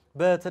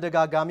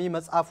በተደጋጋሚ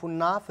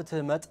መጻፉና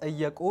ፍትህ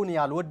መጠየቁን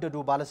ያልወደዱ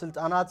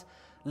ባለስልጣናት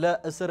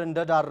ለእስር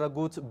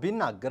እንደዳረጉት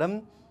ቢናገርም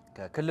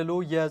ከክልሉ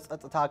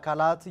የጸጥታ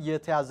አካላት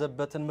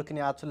የተያዘበትን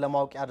ምክንያት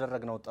ለማወቅ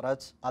ያደረግነው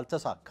ጥረት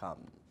አልተሳካም።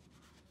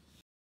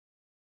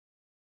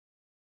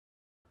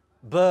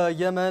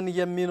 በየመን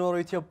የሚኖሩ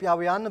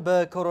ኢትዮጵያውያን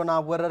በኮሮና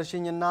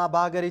ወረርሽኝና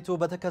በሀገሪቱ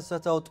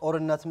በተከሰተው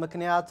ጦርነት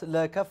ምክንያት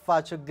ለከፋ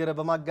ችግር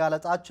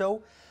በማጋለጣቸው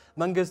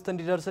መንግስት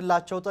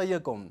እንዲደርስላቸው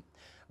ጠየቁ።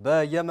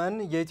 በየመን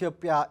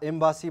የኢትዮጵያ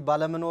ኤምባሲ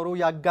ባለመኖሩ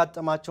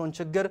ያጋጠማቸውን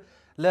ችግር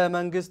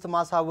ለመንግስት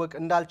ማሳወቅ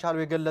እንዳልቻሉ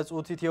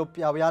የገለጹት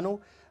ኢትዮጵያውያኑ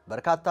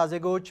በርካታ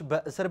ዜጎች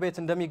በእስር ቤት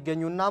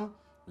እንደሚገኙና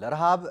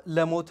ለረሃብ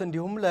ለሞት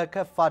እንዲሁም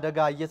ለከፋ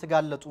አደጋ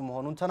እየተጋለጡ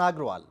መሆኑን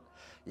ተናግረዋል።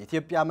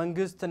 የኢትዮጵያ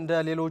መንግስት እንደ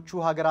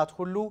ሌሎቹ ሀገራት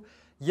ሁሉ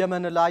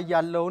የመን ላይ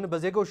ያለውን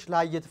በዜጎች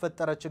ላይ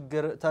የተፈጠረ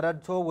ችግር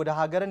ተረድቶ ወደ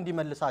ሀገር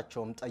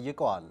እንዲመልሳቸውም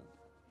ጠይቀዋል።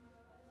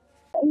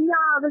 እኛ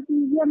በዚህ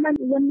የመን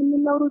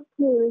የምንኖሩት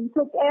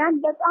ኢትዮጵያውያን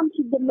በጣም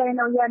ችግር ላይ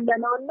ነው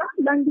ያለነውና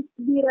መንግስት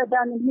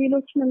ቢረዳን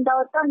ሌሎችን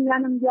እንዳወጣ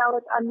እኛንም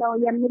ቢያወጣን ነው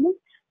የሚል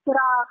ስራ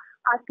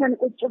አከን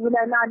ቁጭ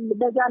ብለናል።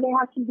 በዛ ላይ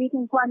ሐኪም ቤት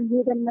እንኳን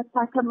ሄደን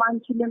መታከም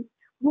አንችልም።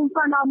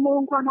 ጉንፋን አሞ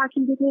እንኳን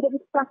ሐኪም ቤት ሄደን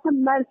ብትታከም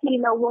መልስ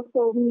ነው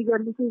ወጥተው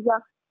የሚገሉት እዛ።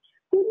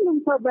 ሁሉም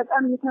ሰው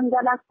በጣም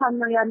የተንገላታን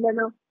ነው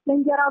ያለነው።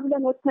 ለእንጀራ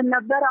ብለን ወጥተን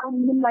ነበር። አሁን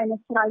ምንም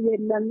አይነት ስራ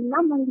የለም እና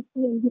መንግስት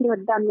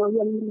እንዲረዳን ነው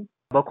የሚል።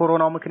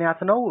 በኮሮናው ምክንያት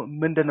ነው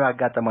ምንድነው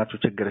ያጋጠማችሁ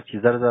ችግር? እስኪ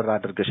ዘርዘር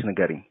አድርገሽ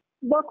ንገሪኝ።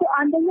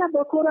 አንደኛ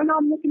በኮሮናው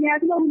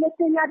ምክንያት ነው።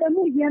 ሁለተኛ ደግሞ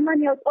የመን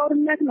ያው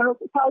ጦርነት ነው።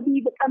 ሳውዲ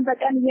በቀን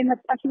በቀን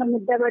እየመጣች ነው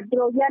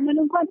የምትደበድረው። ያንን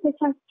እንኳን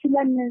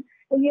ተቻችለን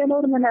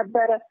እየኖርን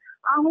ነበረ።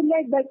 አሁን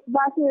ላይ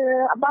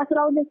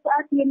በ12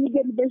 ሰዓት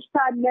የሚገል በሽታ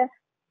አለ።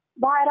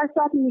 በ24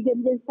 ሰዓት የሚገል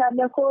በሽታ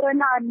አለ።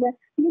 ኮሮና አለ።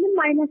 ምንም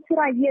አይነት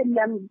ስራ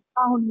የለም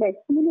አሁን ላይ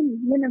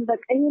ምንም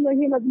በቃ ይሄ ነው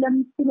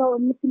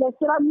የምትለው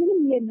ስራ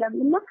ምንም የለም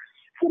እና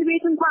እስር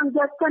ቤት እንኳን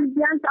ገብተን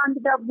ቢያንስ አንድ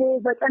ዳቦ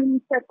በቀን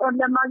የሚሰጠውን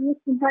ለማግኘት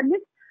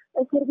ስንፈልግ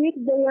እስር ቤት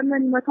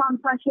በየመን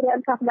 150 ሺህ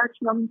ሪያል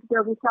ከፍላችሁ ነው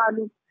የምትገቡት አሉ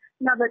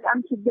እና በጣም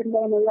ችግር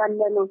ላይ ነው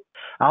ያለነው።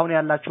 አሁን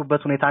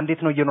ያላችሁበት ሁኔታ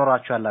እንዴት ነው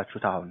እየኖራችሁ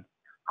ያላችሁት?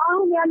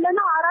 አሁን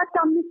ያለነው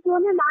 4-5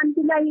 ሆነን አንድ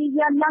ላይ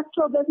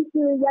ያላቸው በፊት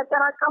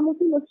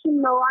ያጠራቀሙትን እሱን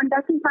ነው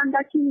አንዳችን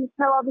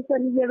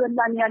ተባብሰን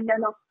እየበላን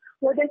ያለነው።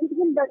 ወደፊት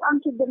ግን በጣም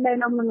ችግር ላይ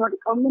ነው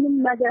የምንወድቀው። ምንም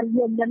ነገር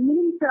የለም፣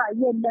 ምንም ስራ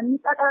የለም፣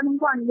 የሚጠቅመን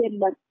እንኳን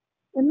የለም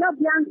እና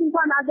ቢያንስ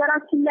እንኳን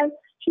ሀገራችን ላይ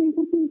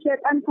ሽንኩርትን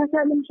ሸጠን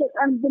ከሰልም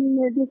ሸጠን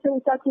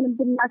ቤተሰቦቻችንን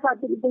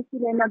ብናሳድግ ደስ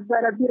ይለኝ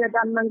ነበረ።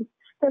 ቢረዳን መንግስት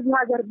ከዚህ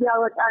ሀገር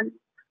ቢያወጣን።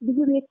 ብዙ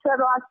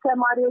ቤተሰብ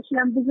አስተማሪዎች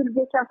ነን፣ ብዙ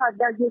ልጆች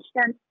አሳዳጊዎች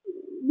ነን።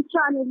 ብቻ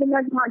ነው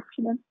ልነግርህ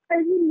አልችልም።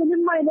 እዚህ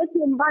ምንም አይነት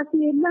ኤምባሲ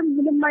የለም፣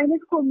 ምንም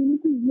አይነት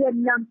ኮሚኒቲ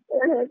የለም።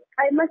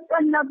 ቀይ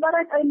መስቀል ነበረ፣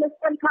 ቀይ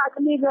መስቀል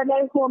ከአቅሜ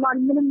በላይ ሆኗል።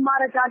 ምንም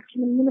ማድረግ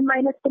አልችልም። ምንም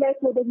አይነት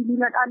ፍላይት ወደዚህ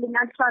ሊመጣልኝ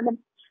አልቻለም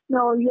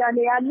ነው እያለ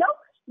ያለው።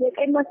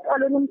 የቀይ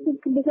መስቀሉንም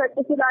ስልክ ሊሰጥ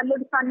ይችላል፣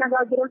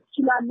 ልታነጋግረው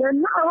ይችላል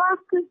እና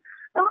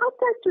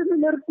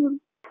እባካችሁን እርዱን።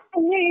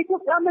 እኛ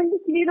የኢትዮጵያ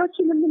መንግስት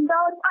ሌሎችንም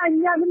እንዳወጣ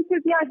እኛንም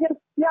ከዚህ ሀገር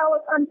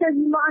ያወጣን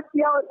ከዚህ ማዕት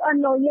ያወጣን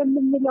ነው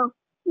የምንለው።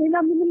 ሌላ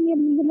ምንም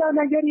የምንለው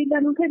ነገር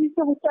የለንም።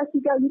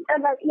 ከቤተሰቦቻችን ጋር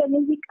ይቀላቅለን።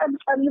 እዚህ ቀን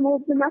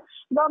ጨልሞብናል።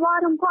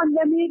 በባህር እንኳን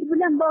ለመሄድ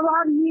ብለን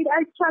በባህር መሄድ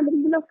አይቻልም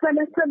ብለው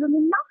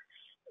ከለከሉንና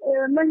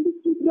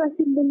መንግስት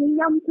ይድረስልን።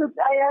 እኛም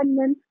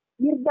ኢትዮጵያውያንን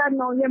ይርዳን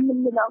ነው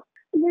የምንለው።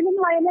 ምንም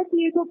አይነት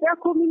የኢትዮጵያ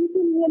ኮሚኒቲ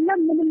የለም፣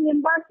 ምንም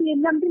ኤምባሲ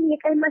የለም። ግን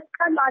የቀይ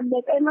መስቀል አለ።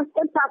 ቀይ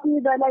መስቀል ከአቅሜ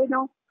በላይ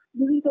ነው።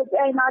 ብዙ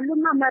ኢትዮጵያውያን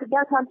አሉና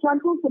መርዳት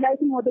አልቻልኩም።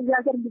 ፍላይትም ወደዚህ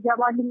ሀገር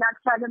ሊገባልን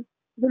አልቻለም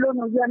ብሎ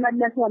ነው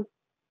እየመለሰን።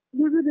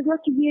 ብዙ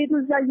ልጆች እየሄዱ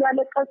እዛ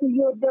እያለቀሱ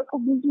እየወደቁ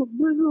ብዙ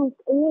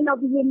ይሄ ነው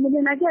ብዙ የምል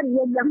ነገር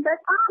የለም።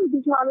 በጣም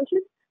ብዙ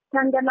ሀበሾች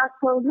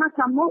ተንገላተውና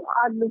ታመው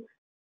አሉ።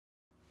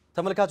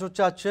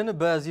 ተመልካቾቻችን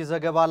በዚህ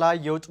ዘገባ ላይ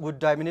የውጭ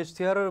ጉዳይ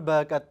ሚኒስቴር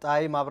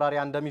በቀጣይ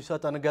ማብራሪያ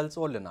እንደሚሰጠን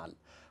ገልጾልናል።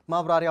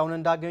 ማብራሪያውን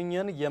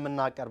እንዳገኘን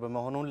የምናቀርብ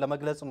መሆኑን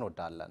ለመግለጽ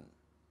እንወዳለን።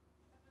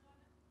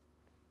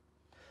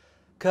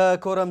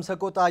 ከኮረም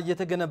ሰቆጣ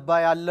እየተገነባ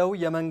ያለው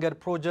የመንገድ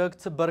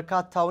ፕሮጀክት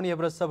በርካታውን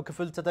የህብረተሰብ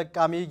ክፍል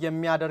ተጠቃሚ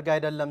የሚያደርግ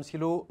አይደለም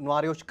ሲሉ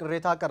ነዋሪዎች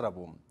ቅሬታ አቀረቡ።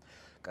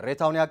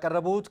 ቅሬታውን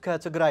ያቀረቡት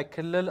ከትግራይ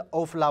ክልል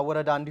ኦፍላ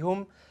ወረዳ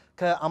እንዲሁም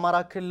ከአማራ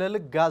ክልል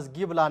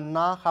ጋዝጊብላና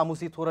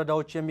ሐሙሲት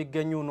ወረዳዎች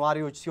የሚገኙ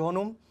ነዋሪዎች ሲሆኑ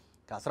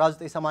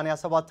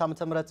ከ1987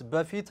 ዓ.ም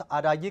በፊት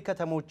አዳጊ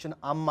ከተሞችን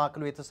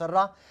አማክሎ የተሰራ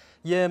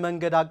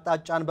የመንገድ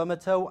አቅጣጫን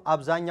በመተው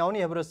አብዛኛውን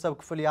የህብረተሰብ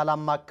ክፍል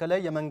ያላማከለ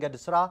የመንገድ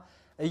ስራ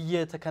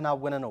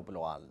እየተከናወነ ነው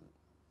ብለዋል።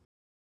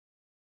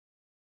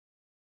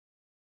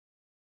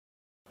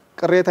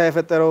 ቅሬታ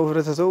የፈጠረው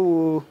ህብረተሰቡ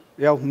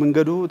ያው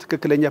መንገዱ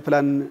ትክክለኛ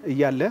ፕላን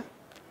እያለ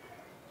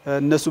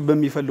እነሱ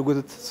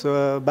በሚፈልጉት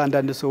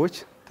በአንዳንድ ሰዎች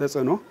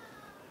ተጽዕኖ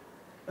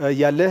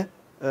እያለ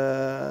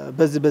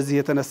በዚህ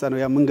የተነሳ ነው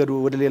ያ መንገዱ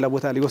ወደ ሌላ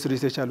ቦታ ሊወስዱ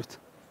የተቻሉት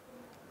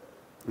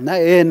እና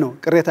ይሄን ነው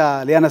ቅሬታ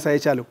ሊያነሳ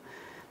የቻለው።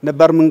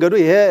 ነባር መንገዱ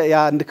ይሄ ያ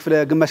አንድ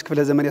ግማሽ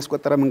ክፍለ ዘመን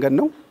ያስቆጠረ መንገድ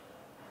ነው።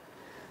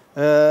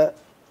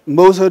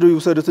 መውሰዱ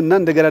ይወሰዱትና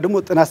እንደገና ደግሞ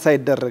ጥናት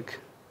ሳይደረግ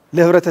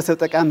ለህብረተሰብ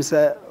ጠቃሚ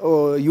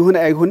ይሁን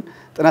አይሁን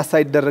ጥናት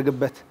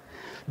ሳይደረግበት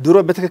ድሮ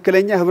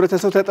በትክክለኛ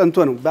ህብረተሰብ ተጠንቶ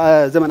ነው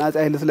በዘመን አፄ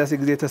ኃይለ ሥላሴ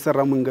ጊዜ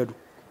የተሰራው መንገዱ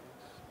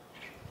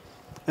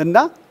እና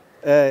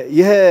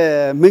ይሄ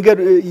መንገድ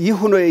ይህ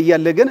ሆኖ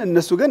እያለ ግን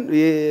እነሱ ግን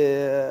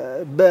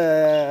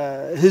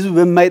በህዝብ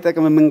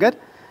በማይጠቅም መንገድ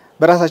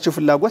በራሳቸው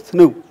ፍላጎት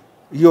ነው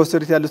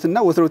እየወሰዱት ያሉትና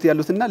ወስደውት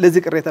ያሉትና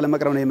ለዚህ ቅሬታ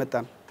ለማቅረብ ነው የመጣ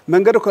ነው።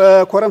 መንገዱ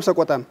ከኮረም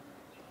ሰቆጣ ነው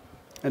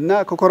እና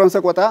ከኮረም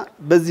ሰቆጣ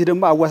በዚህ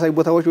ደግሞ አዋሳኝ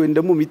ቦታዎች ወይም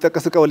ደግሞ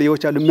የሚጠቀሱ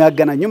ቀበሌዎች አሉ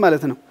የሚያገናኙ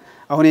ማለት ነው።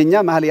 አሁን የኛ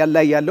መሀል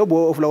ያለው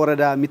በኦፍላ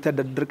ወረዳ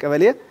የሚተዳደር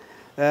ቀበሌ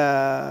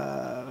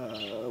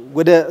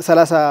ወደ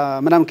 30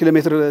 ምናምን ኪሎ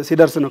ሜትር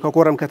ሲደርስ ነው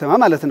ከኮረም ከተማ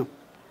ማለት ነው።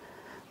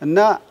 እና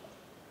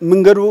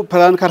መንገዱ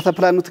ፕላን ካርታ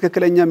ፕላኑ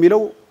ትክክለኛ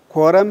የሚለው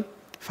ኮረም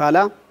ፋላ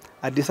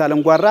አዲስ ዓለም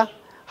ጓራ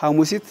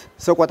ሐሙሲት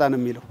ሰቆጣ ነው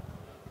የሚለው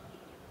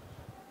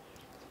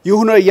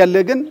ይሁን እያለ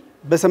ግን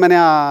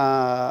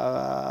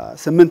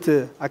በ88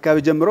 አካባቢ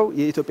ጀምሮ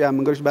የኢትዮጵያ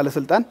መንገዶች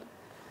ባለስልጣን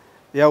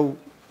ያው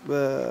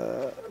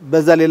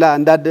በዛ ሌላ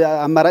አንዳንድ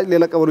አማራጭ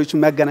ሌላ ቀበሌዎች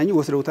የሚያገናኙ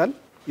ወስደውታል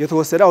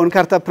የተወሰደ አሁን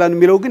ካርታ ፕላን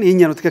የሚለው ግን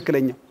የኛ ነው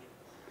ትክክለኛው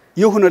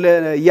ይሁን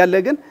እያለ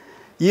ግን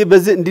ይህ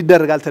በዚህ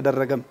እንዲደረግ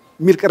አልተደረገም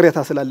ሚል ቅሬታ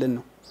ስላለን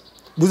ነው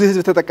ብዙ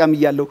ህዝብ ተጠቃሚ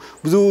ያለው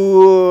ብዙ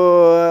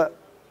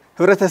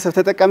ህብረተሰብ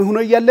ተጠቃሚ ሆኖ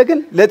እያለ ግን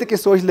ለጥቂት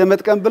ሰዎች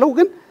ለመጥቀም ብለው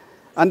ግን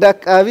አንድ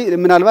አካባቢ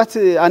ምናልባት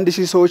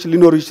 1000 ሰዎች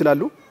ሊኖሩ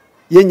ይችላሉ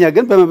የኛ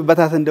ግን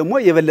በመበታተን ደግሞ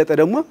የበለጠ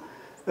ደግሞ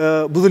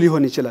ብዙ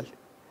ሊሆን ይችላል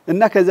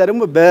እና ከዛ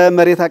ደግሞ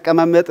በመሬት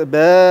አቀማመጥ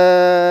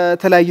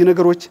በተለያዩ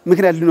ነገሮች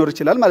ምክንያት ሊኖር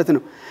ይችላል ማለት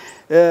ነው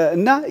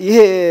እና ይሄ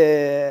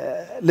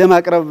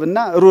ለማቅረብና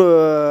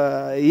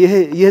ይሄ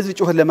የህዝብ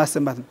ጩኸት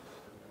ለማሰማት ነው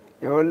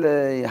ይሁን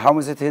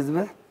ሐሙሲት ህዝብ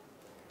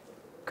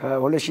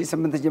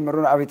ከ2008 ጀምሮ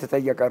አቤቱታ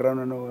እያቀረበ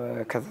ነው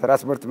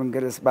ከትራንስፖርት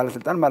መንገድ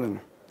ባለስልጣን ማለት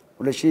ነው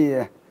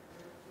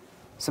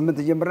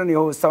 2008 ጀምረን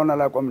ይኸው እስካሁን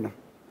አላቆምንም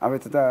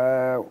አቤቱታ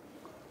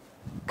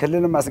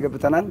ክልልም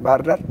አስገብተናል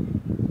ባህር ዳር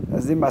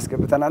እዚህም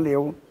አስገብተናል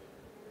ይኸው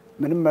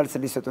ምንም መልስ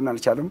ሊሰጡን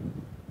አልቻሉም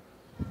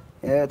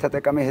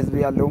ተጠቃሚ ህዝብ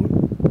ያለው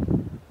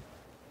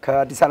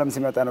ከአዲስ ዓለም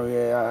ሲመጣ ነው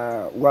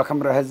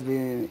ዋከምራ ህዝብ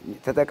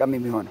ተጠቃሚ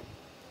የሚሆነው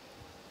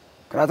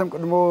ምክንያቱም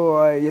ቀድሞ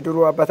የድሮ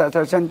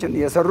አባታቶቻችን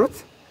የሰሩት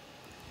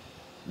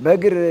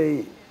በእግር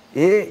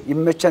ይሄ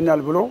ይመቸናል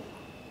ብሎ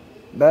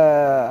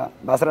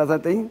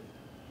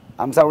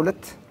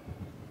በ1952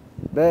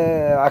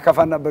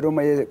 በአካፋና በዶማ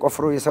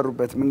የቆፍሮ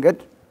የሰሩበት መንገድ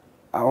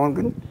አሁን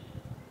ግን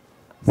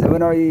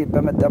ዘመናዊ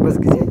በመጣበት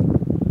ጊዜ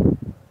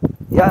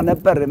ያ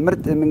ነበር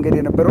ምርጥ መንገድ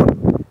የነበረው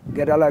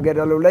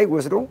ገዳላው ላይ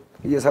ወስዶ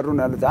እየሰሩ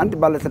ነው ያሉት አንድ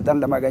ባለስልጣን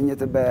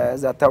ለማግኘት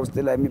በዛታ ውስጥ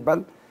ላይ የሚባል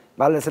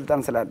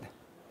ባለስልጣን ስላለ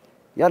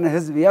ያን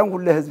ህዝብ ያን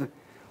ሁሉ ህዝብ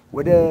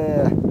ወደ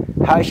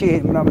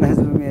 20 ምናምን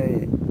ህዝብ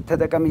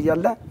ተጠቃሚ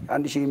ይያለ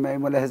 1000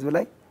 የማይሞላ ህዝብ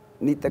ላይ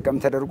እንዲጠቀም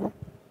ተደርጎ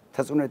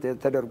ተጽዕኖ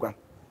ተደርጓል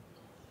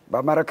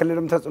በአማራ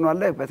ክልልም ተጽዕኖ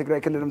አለ በትግራይ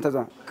ክልልም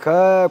ተጽዕኖ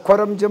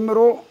ከኮረም ጀምሮ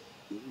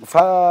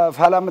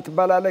ፋላ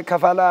ምትባላለ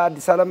ከፋላ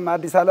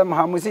አዲስ ዓለም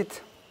ሐሙሲት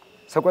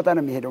ሰቆጣ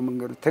ነው የሚሄደው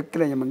መንገዱ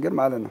ትክክለኛ መንገድ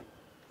ማለት ነው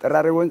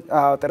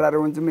ጠራሪ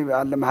ወንዝም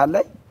አለ መሃል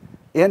ላይ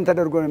ይሄን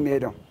ተደርጎ ነው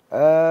የሚሄደው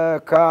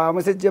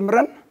ከሐሙሲት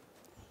ጀምረን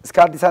እስከ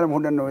አዲስ ዓለም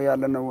ሁሉ ነው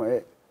ያለነው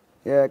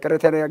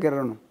የቅሬታ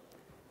ያገረው ነው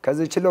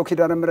ከዚህ ችለው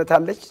ኪዳነ ምሕረት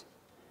አለች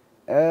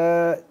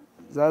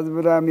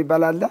ዛዝብራ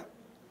የሚባል አለ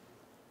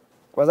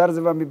ቆዛር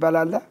ዝባ የሚባል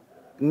አለ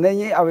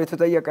እነኚህ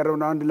አቤቱታ እያቀረቡ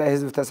ነው አንድ ላይ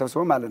ህዝብ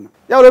ተሰብስቦ ማለት ነው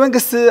ያው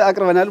ለመንግስት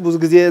አቅርበናል ብዙ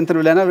ጊዜ እንትን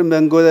ብለናል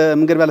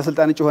መንገድ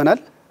ባለስልጣን ጮኸናል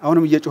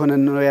አሁንም እየጮኸን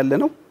ነው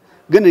ያለነው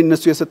ግን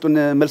እነሱ የሰጡን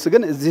መልስ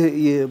ግን እዚህ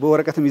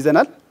በወረቀትም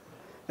ይዘናል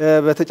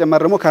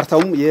በተጨማሪ ደግሞ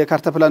ካርታውም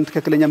የካርታ ፕላን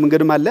ትክክለኛ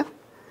መንገድም አለ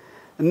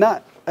እና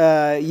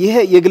ይሄ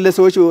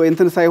የግለሰቦች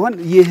እንትን ሳይሆን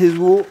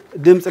የህዝቡ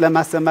ድምጽ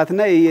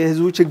ለማሰማትና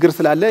የህዝቡ ችግር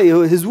ስላለ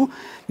የህዝቡ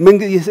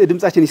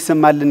ድምጻችን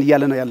ይሰማልን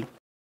እያለ ነው ያለው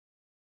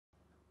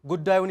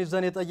ጉዳዩን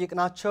ይዘን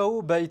የጠየቅናቸው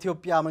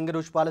በኢትዮጵያ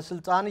መንገዶች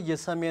ባለስልጣን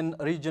የሰሜን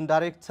ሪጅን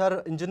ዳይሬክተር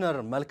ኢንጂነር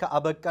መልካ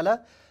አበቀለ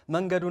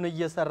መንገዱን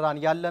እየሰራን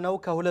ያለነው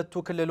ከሁለቱ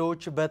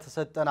ክልሎች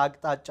በተሰጠን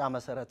አቅጣጫ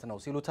መሰረት ነው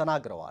ሲሉ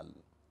ተናግረዋል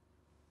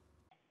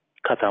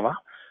ከተማ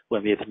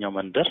ወይም የትኛው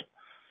መንደር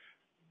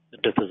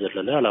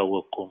እንደተዘለለ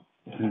አላወቁም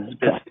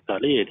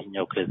ስፔሲፊካሊ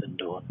የትኛው ክልል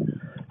እንደሆነ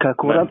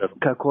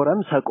ከኮረም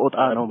ሰቆጣ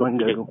ነው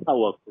መንገዱ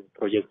አወቁኝ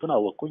ፕሮጀክቱን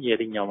አወቁኝ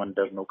የትኛው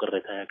መንደር ነው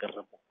ቅሬታ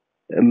ያቀረበው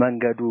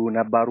መንገዱ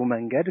ነባሩ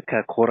መንገድ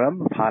ከኮረም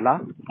ፋላ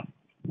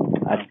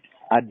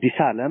አዲስ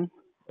ዓለም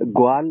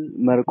ጓል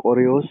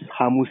መርቆሪዮስ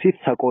ሐሙሲት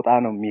ሰቆጣ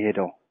ነው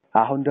የሚሄደው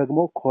አሁን ደግሞ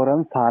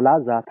ኮረም ፋላ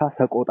ዛታ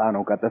ሰቆጣ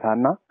ነው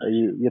ቀጥታና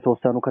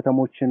የተወሰኑ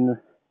ከተሞችን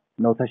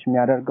ነው ተሽ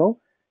የሚያደርገው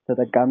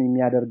ተጠቃሚ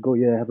የሚያደርገው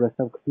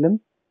የህብረተሰብ ክፍልም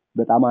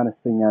በጣም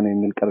አነስተኛ ነው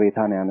የሚል ቅሬታ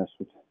ነው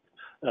ያነሱት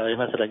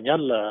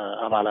ይመስለኛል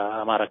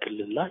አማራ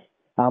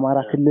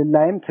ክልል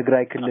ላይም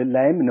ትግራይ ክልል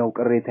ላይም ነው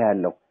ቅሬታ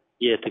ያለው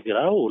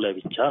የትግራው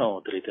ለብቻ ነው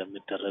ትሪት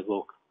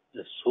የሚደረገው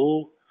እሱ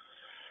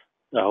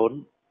አሁን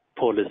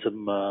ፖሊስም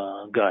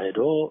ጋር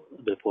ሄዶ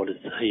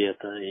በፖሊስ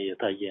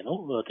የታየ ነው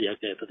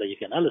ጥያቄ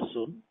ተጠይቀናል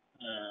እሱን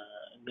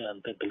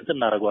ግልጽ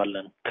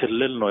እናደርጋለን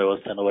ክልል ነው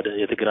የወሰነው ወደ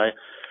የትግራይ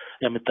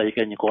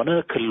የሚጠይቀኝ ከሆነ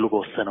ክልሉ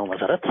በወሰነው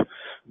መሰረት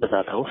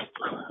በዛታ ውስጥ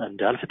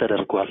እንዲያልፍ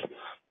ተደርጓል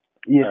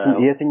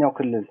የትኛው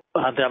ክልል?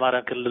 አንተ የአማራ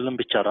ክልልን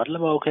ብቻ ነው አይደል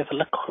ማወቅ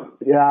የፈለከው?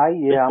 አይ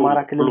የአማራ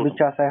ክልል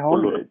ብቻ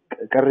ሳይሆን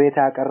ቅሬታ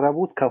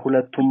ያቀረቡት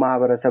ከሁለቱም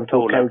ማህበረሰብ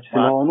ተወካዮች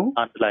ስለሆኑ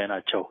አንድ ላይ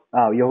ናቸው።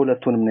 አዎ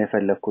የሁለቱንም ነው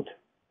የፈለኩት።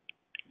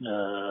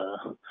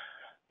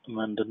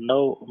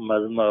 ምንድነው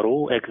መዝመሩ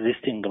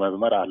ኤግዚስቲንግ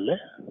መዝመር አለ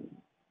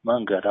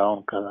መንገድ አሁን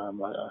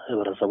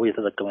ከህብረተሰቡ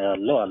እየተጠቀመ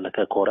ያለው አለ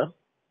ከኮረም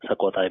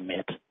ሰቆጣ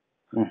የሚሄድ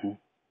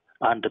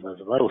አንድ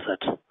መዝመር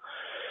ውሰድ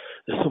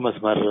እሱ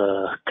መስመር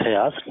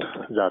ከያዝን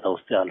ዛታ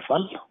ውስጥ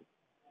ያልፋል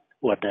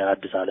ወደ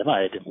አዲስ አበባ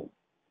አይደለም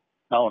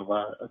አሁን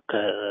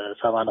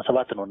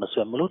ከ87 ነው እነሱ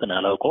የሚሉት እኔ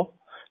አላውቀው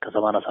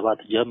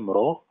ከ87 ጀምሮ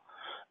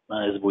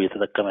ህዝቡ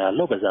እየተጠቀመ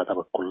ያለው በዛታ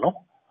በኩል ነው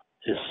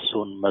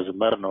እሱን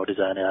መዝመር ነው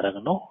ዲዛይን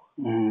ያደረግነው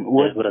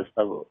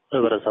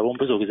ህብረተሰቡን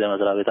ብዙ ጊዜ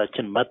መስሪያ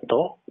ቤታችን መጥቶ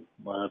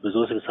ብዙ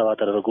ስብሰባ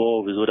ተደርጎ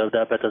ብዙ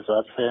ደብዳቤ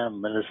ተጻፈ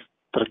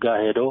ሚኒስትር ጋር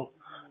ሄዶ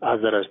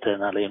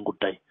አዘረስተናል ይሄን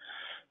ጉዳይ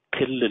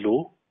ክልሉ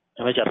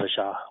የመጨረሻ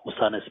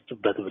ውሳኔ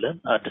ስጥበት ብለን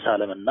አዲስ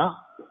አለምና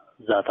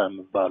ዛታ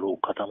የሚባሉ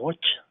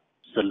ከተሞች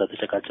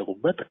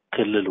ስለተጨቃጨቁበት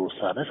ክልሉ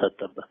ውሳኔ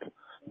ሰጠበት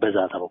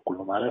በዛታ በኩል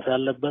ማለፍ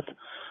ያለበት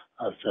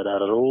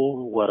አስተዳደሩ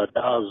ወረዳ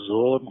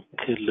ዞን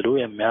ክልሉ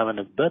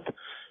የሚያምንበት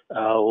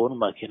አሁን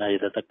ማኪና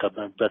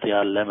እየተጠቀመበት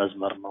ያለ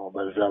መስመር ነው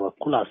በዛ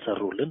በኩል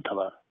አሰሩልን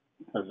ተባለ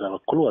በዛ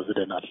በኩል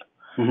ወስደናል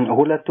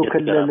ሁለቱ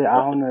ክልል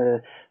አሁን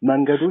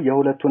መንገዱ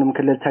የሁለቱንም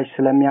ክልል ታች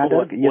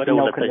ስለሚያደርግ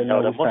የትኛው ክልል ነው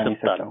ውሳኔ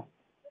ሰጠው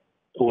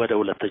ወደ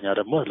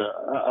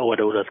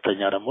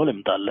ሁለተኛ ደግሞ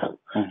ልምጣለ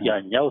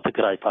ያኛው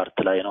ትግራይ ፓርት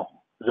ላይ ነው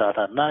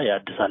ዛታና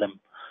የአዲስ ዓለም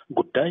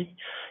ጉዳይ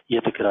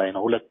የትግራይ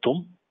ነው ሁለቱም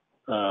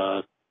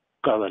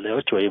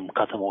ቀበሌዎች ወይም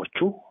ከተሞቹ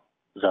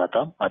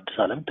ዛታም አዲስ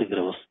ዓለም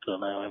ትግራይ ውስጥ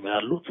ነው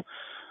ያሉት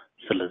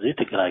ስለዚህ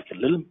ትግራይ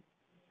ክልል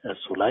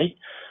እሱ ላይ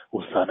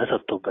ውሳኔ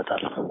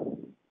ሰጥቶበታል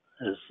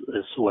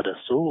እሱ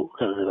ወደሱ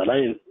ከዚህ በላይ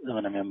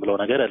ምንም የሚለው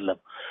ነገር የለም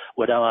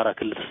ወደ አማራ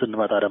ክልል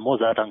ስንመጣ ደግሞ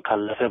ዛታን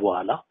ካለፈ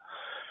በኋላ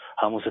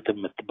ሐሙስት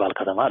የምትባል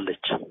ከተማ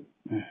አለች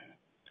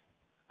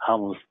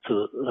ሐሙስት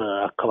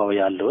አካባቢ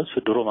ያለው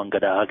ድሮ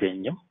መንገድ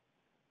አያገኝም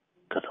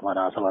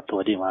ከ87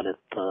 ወዲህ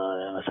ማለት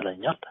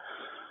ይመስለኛል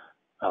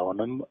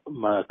አሁንም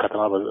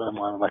ከተማ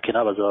መኪና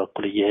በዛ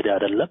በኩል እየሄደ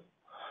አይደለም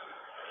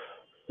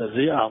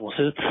እዚህ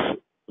ሐሙስት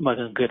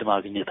መንገድ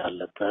ማግኘት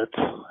አለበት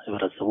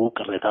ህብረተሰቡ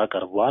ቅሬታ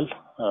ቀርቧል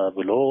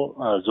ብሎ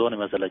ዞን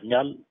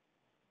ይመስለኛል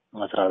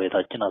መስሪያ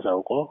ቤታችን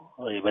አሳውቆ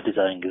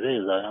በዲዛይን ጊዜ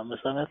የዛሬ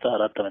 5 ዓመት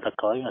 4 ዓመት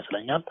አካባቢ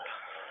ይመስለኛል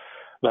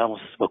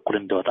በሐሙስ በኩል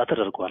እንደወጣ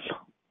ተደርጓል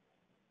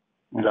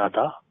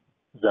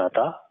ዛታ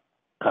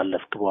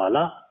ካለፍክ በኋላ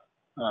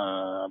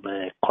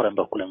በኮረም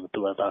በኩል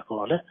የምትወጣ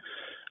ከሆነ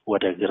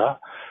ወደ ግራ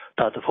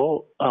ታጥፎ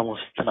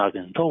ሐሙስትን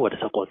አግኝቶ ወደ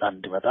ሰቆጣ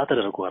እንዲመጣ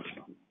ተደርጓል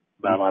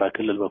በአማራ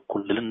ክልል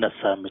በኩል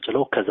ልነሳ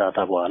የሚችለው ከዛታ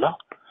በኋላ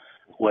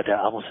ወደ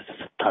ሐሙስ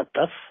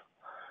ስታጠፍ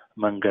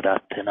መንገድ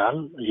አጥተናል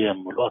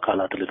የሚሉ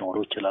አካላት ሊኖሩ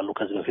ይችላሉ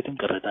ከዚህ በፊትም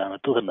ቅሬታ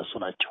ያመጡት እነሱ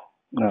ናቸው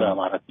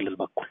በአማራ ክልል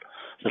በኩል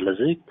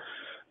ስለዚህ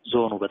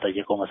ዞኑ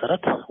በጠየቀው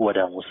መሰረት ወደ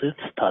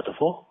ሐሙስት ታጥፎ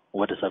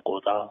ወደ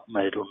ሰቆጣ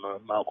መሄዱን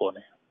ማቆኔ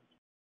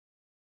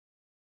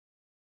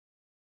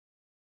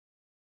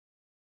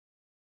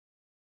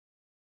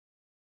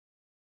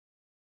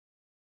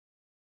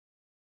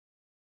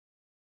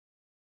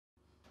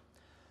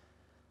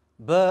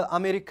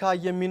በአሜሪካ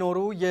የሚኖሩ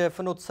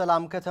የፍኖት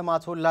ሰላም ከተማ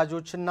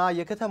ተወላጆችና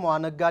የከተማዋ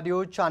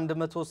ነጋዴዎች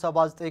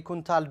 179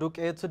 ኩንታል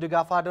ዱቄት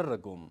ድጋፍ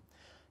አደረጉ።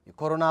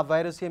 የኮሮና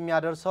ቫይረስ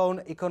የሚያደርሰውን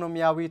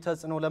ኢኮኖሚያዊ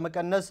ተጽዕኖ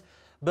ለመቀነስ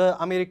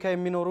በአሜሪካ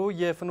የሚኖሩ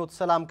የፍኖት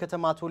ሰላም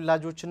ከተማ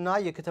ተወላጆችና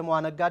የከተማዋ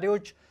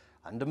ነጋዴዎች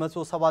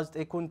 179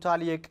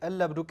 ኩንታል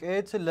የቀለብ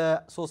ዱቄት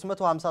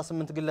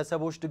ለ358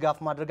 ግለሰቦች ድጋፍ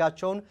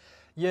ማድረጋቸውን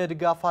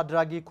የድጋፍ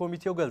አድራጊ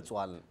ኮሚቴው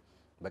ገልጿል።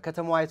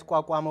 በከተማዋ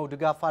የተቋቋመው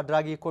ድጋፍ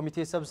አድራጊ ኮሚቴ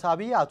ሰብሳቢ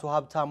አቶ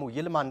ሀብታሙ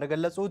ይልማ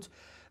እንደገለጹት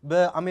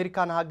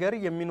በአሜሪካን ሀገር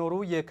የሚኖሩ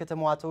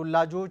የከተማዋ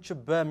ተወላጆች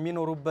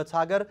በሚኖሩበት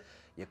ሀገር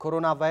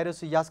የኮሮና ቫይረስ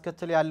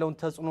እያስከተለ ያለውን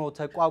ተጽዕኖ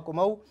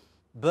ተቋቁመው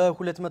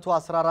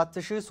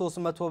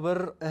በ214300 ብር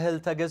እህል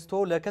ተገዝቶ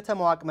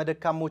ለከተማዋ አቅመ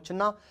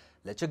ደካሞችና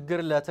ለችግር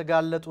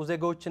ለተጋለጡ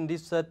ዜጎች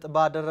እንዲሰጥ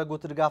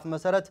ባደረጉት ድጋፍ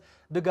መሰረት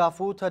ድጋፉ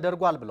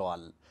ተደርጓል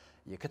ብለዋል።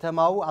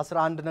 የከተማው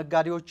 11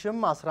 ነጋዴዎችም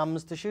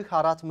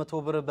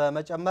 15400 ብር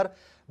በመጨመር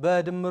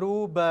በድምሩ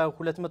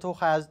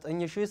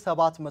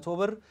በ229700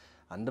 ብር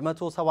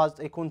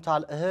 179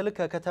 ኩንታል እህል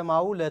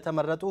ከከተማው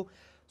ለተመረጡ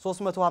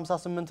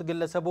 358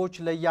 ግለሰቦች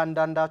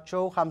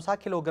ለእያንዳንዳቸው 50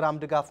 ኪሎ ግራም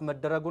ድጋፍ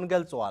መደረጉን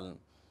ገልጸዋል።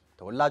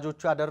 ተወላጆቹ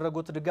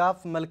ያደረጉት ድጋፍ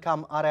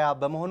መልካም አርአያ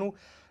በመሆኑ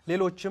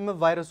ሌሎችም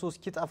ቫይረሱ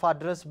እስኪጠፋ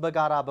ድረስ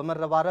በጋራ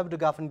በመረባረብ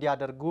ድጋፍ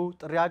እንዲያደርጉ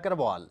ጥሪ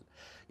አቅርበዋል።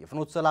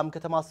 የፍኖት ሰላም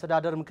ከተማ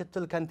አስተዳደር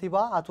ምክትል ከንቲባ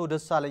አቶ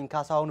ደሳለኝ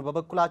ካሳሁን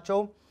በበኩላቸው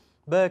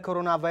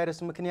በኮሮና ቫይረስ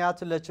ምክንያት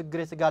ለችግር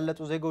የተጋለጡ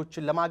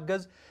ዜጎችን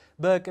ለማገዝ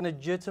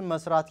በቅንጅት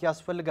መስራት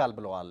ያስፈልጋል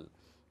ብለዋል።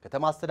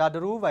 ከተማ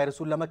አስተዳደሩ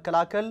ቫይረሱን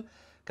ለመከላከል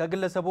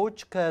ከግለሰቦች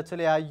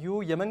ከተለያዩ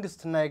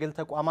የመንግስትና የግል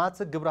ተቋማት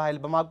ግብረ ኃይል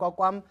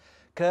በማቋቋም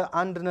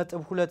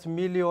ከ1.2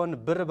 ሚሊዮን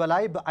ብር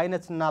በላይ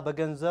በአይነትና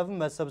በገንዘብ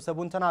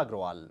መሰብሰቡን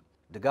ተናግረዋል።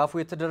 ድጋፉ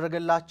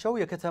የተደረገላቸው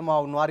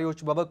የከተማው ኗሪዎች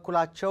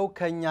በበኩላቸው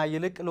ከኛ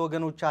ይልቅ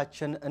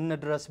ለወገኖቻችን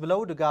እንድረስ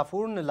ብለው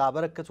ድጋፉን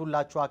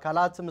ላበረከቱላቸው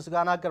አካላት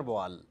ምስጋና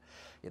አቅርበዋል።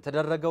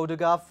 የተደረገው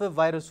ድጋፍ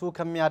ቫይረሱ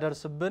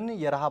ከሚያደርስብን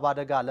የረሃብ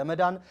አደጋ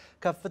ለመዳን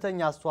ከፍተኛ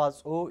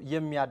አስተዋጽኦ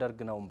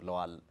የሚያደርግ ነው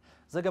ብለዋል።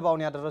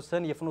 ዘገባውን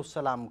ያደረሰን የፍኖተ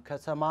ሰላም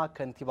ከተማ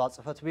ከንቲባ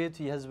ጽሕፈት ቤት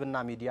የህዝብና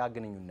ሚዲያ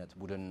ግንኙነት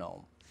ቡድን ነው።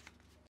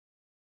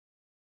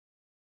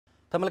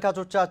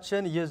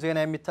 ተመልካቾቻችን ይህ ዜና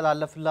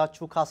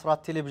የሚተላለፍላችሁ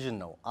ከአሥራት ቴሌቪዥን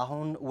ነው።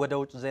 አሁን ወደ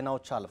ውጭ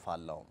ዜናዎች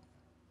አልፋለሁ።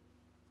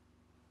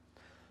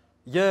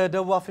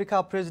 የደቡብ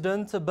አፍሪካ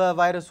ፕሬዝዳንት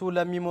በቫይረሱ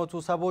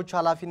ለሚሞቱ ሰዎች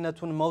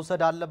ኃላፊነቱን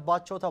መውሰድ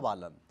አለባቸው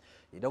ተባለ።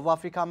 የደቡብ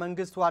አፍሪካ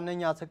መንግስት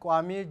ዋነኛ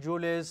ተቋሚ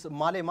ጁሊየስ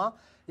ማሌማ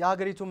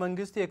የሀገሪቱ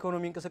መንግስት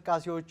የኢኮኖሚ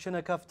እንቅስቃሴዎችን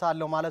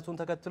ከፍታለው ማለቱን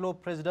ተከትሎ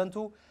ፕሬዝዳንቱ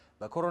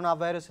በኮሮና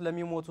ቫይረስ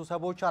ለሚሞቱ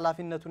ሰዎች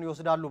ኃላፊነቱን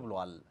ይወስዳሉ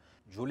ብለዋል።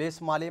 ጁሊየስ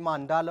ማሌማ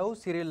እንዳለው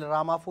ሲሪል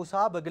ራማፎሳ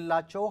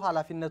በግላቸው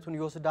ኃላፊነቱን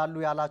ይወስዳሉ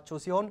ያላቸው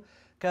ሲሆን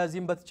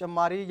ከዚህም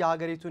በተጨማሪ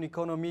የሀገሪቱን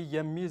ኢኮኖሚ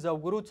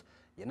የሚዘውሩት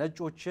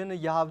የነጮችን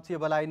የሀብት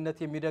የበላይነት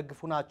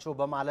የሚደግፉ ናቸው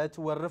በማለት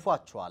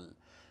ወርፏቸዋል።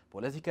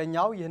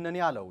 ፖለቲከኛው ይህንን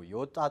ያለው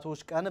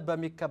የወጣቶች ቀን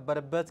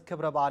በሚከበርበት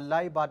ክብረ በዓል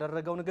ላይ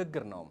ባደረገው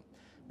ንግግር ነው።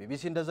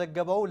 ቢቢሲ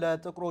እንደዘገበው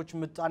ለጥቁሮች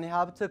ምጣኔ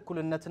ሀብት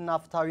እኩልነትና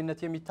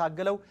ፍትሃዊነት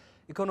የሚታገለው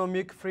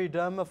ኢኮኖሚክ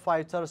ፍሪደም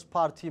ፋይተርስ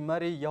ፓርቲ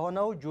መሪ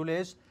የሆነው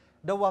ጁሊየስ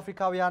ደቡብ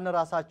አፍሪካውያን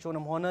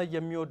ራሳቸውንም ሆነ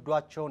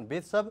የሚወዷቸውን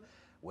ቤተሰብ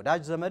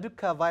ወዳጅ ዘመድ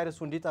ከቫይረሱ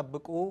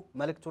እንዲጠብቁ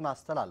መልእክቱን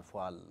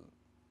አስተላልፈዋል።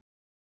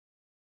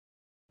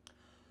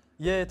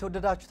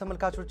 የተወደዳችሁ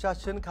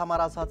ተመልካቾቻችን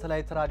ከአማራ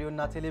ሳተላይት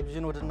ራዲዮና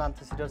ቴሌቪዥን ወደ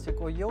እናንተ ሲደርስ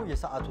የቆየው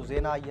የሰዓቱ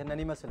ዜና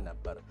ይህንን ይመስል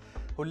ነበር።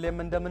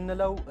 ሁሌም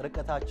እንደምንለው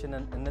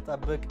ርቀታችንን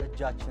እንጠብቅ፣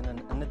 እጃችንን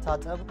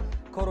እንታጠብ፣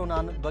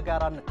 ኮሮናን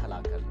በጋራ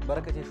እንከላከል።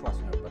 በረከት የሸዋስ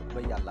ነበር።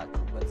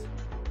 በያላችሁበት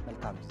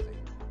መልካም ጊዜ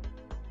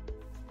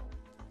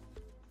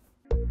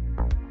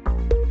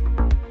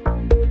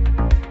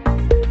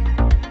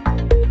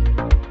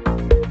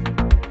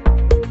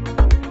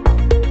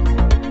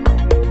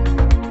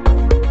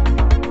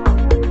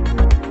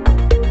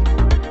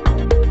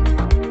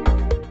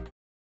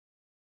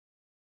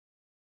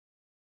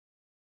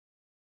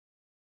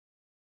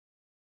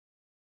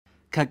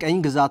ከቀኝ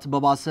ግዛት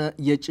በባሰ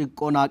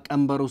የጭቆና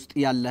ቀንበር ውስጥ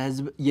ያለ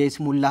ህዝብ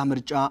የይስሙላ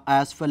ምርጫ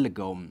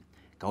አያስፈልገውም።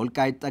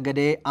 ከወልቃይት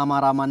ጠገዴ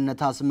አማራ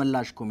ማንነት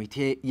አስመላሽ ኮሚቴ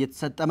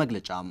የተሰጠ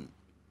መግለጫ።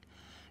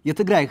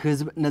 የትግራይ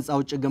ህዝብ ነፃ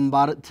አውጪ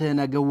ግንባር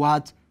ትህነግ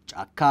ህወሓት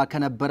ጫካ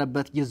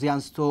ከነበረበት ጊዜ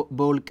አንስቶ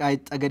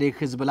በወልቃይት ጠገዴ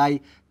ህዝብ ላይ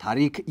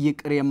ታሪክ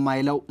ይቅር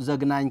የማይለው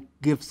ዘግናኝ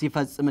ግፍ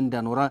ሲፈጽም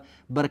እንደኖረ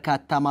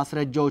በርካታ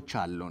ማስረጃዎች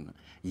አሉን።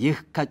 ይህ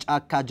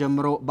ከጫካ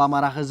ጀምሮ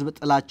በአማራ ህዝብ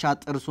ጥላቻ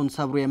ጥርሱን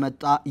ሰብሮ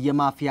የመጣ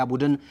የማፊያ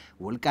ቡድን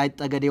ወልቃይት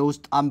ጠገዴ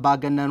ውስጥ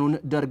አምባገነኑን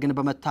ደርግን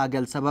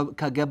በመታገል ሰበብ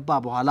ከገባ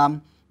በኋላ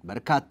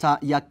በርካታ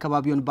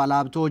የአካባቢውን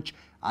ባለሀብቶች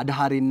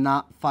አድሃሪና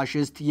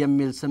ፋሽስት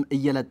የሚል ስም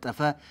እየለጠፈ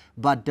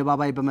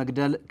በአደባባይ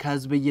በመግደል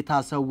ከህዝብ እይታ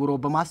ሰውሮ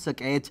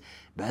በማሰቃየት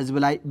በህዝብ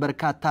ላይ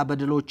በርካታ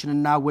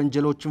በደሎችንና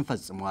ወንጀሎችን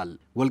ፈጽሟል።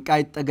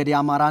 ወልቃይት ጠገዴ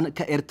አማራን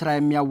ከኤርትራ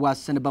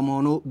የሚያዋስን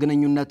በመሆኑ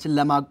ግንኙነትን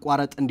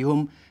ለማቋረጥ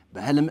እንዲሁም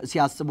በህልም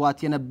ሲያስቧት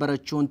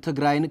የነበረችውን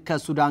ትግራይን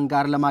ከሱዳን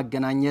ጋር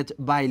ለማገናኘት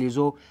በኃይል ይዞ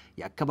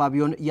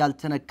የአካባቢውን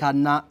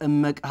ያልተነካና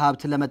እምቅ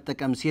ሀብት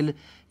ለመጠቀም ሲል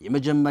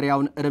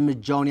የመጀመሪያውን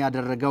እርምጃውን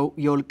ያደረገው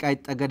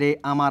የወልቃይት ጠገዴ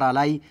አማራ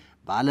ላይ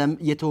በዓለም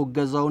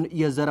የተወገዘውን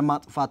የዘር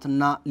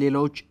ማጥፋትና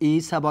ሌሎች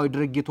ኢሰብአዊ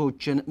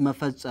ድርጊቶችን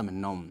መፈጸም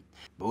ነው።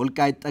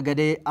 በወልቃይት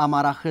ጠገዴ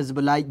አማራ ህዝብ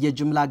ላይ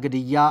የጅምላ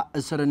ግድያ፣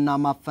 እስርና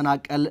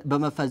ማፈናቀል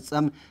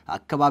በመፈጸም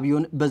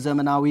አካባቢውን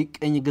በዘመናዊ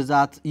ቅኝ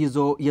ግዛት ይዞ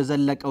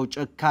የዘለቀው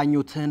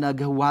ጨካኙ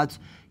ትህነግ ህወሓት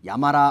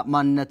የአማራ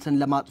ማንነትን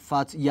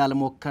ለማጥፋት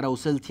ያልሞከረው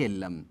ስልት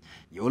የለም።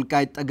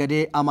 የወልቃይት ጠገዴ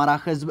አማራ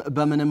ህዝብ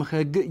በምንም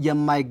ህግ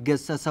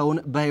የማይገሰሰውን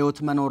በህይወት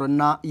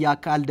መኖርና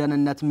የአካል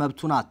ደህንነት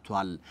መብቱን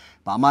አጥቷል።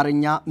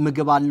 በአማርኛ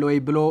ምግብ አለ ወይ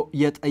ብሎ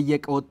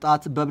የጠየቀ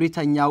ወጣት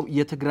በብሪተኛው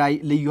የትግራይ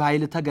ልዩ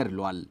ኃይል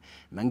ተገድሏል።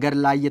 መንገድ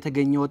ላይ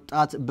የተገኘ ወጣት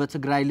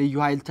በትግራይ ልዩ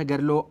ኃይል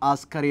ተገድሎ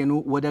አስከሬኑ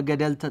ወደ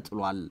ገደል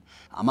ተጥሏል።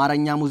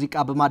 አማርኛ ሙዚቃ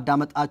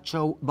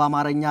በማዳመጣቸው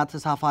በአማርኛ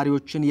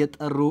ተሳፋሪዎችን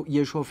የጠሩ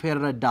የሾፌር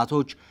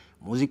ረዳቶች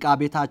ሙዚቃ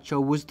ቤታቸው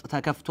ውስጥ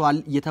ተከፍቷል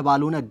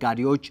የተባሉ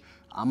ነጋዴዎች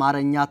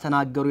አማርኛ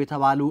ተናገሩ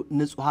የተባሉ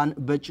ንጹሃን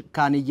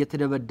በጭካኔ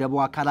እየተደበደቡ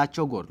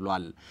አካላቸው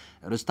ጎድሏል።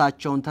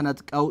 ርስታቸውን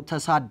ተነጥቀው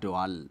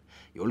ተሳደዋል።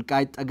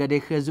 የወልቃይት ጠገዴ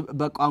ህዝብ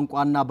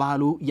በቋንቋና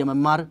ባህሉ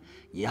የመማር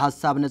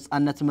የሐሳብ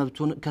ነጻነት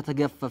መብቱን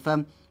ከተገፈፈ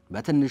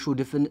በትንሹ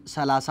ድፍን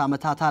 30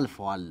 ዓመታት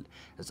አልፈዋል።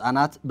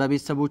 ህፃናት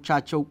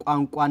በቤተሰቦቻቸው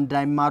ቋንቋ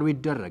እንዳይማሩ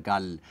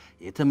ይደረጋል።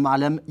 የትም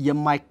ዓለም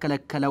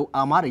የማይከለከለው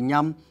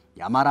አማርኛም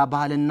የአማራ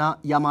ባህልና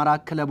የአማራ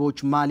ክለቦች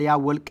ማሊያ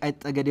ወልቃይት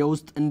ጠገዴ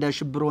ውስጥ እንደ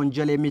ሽብር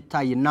ወንጀል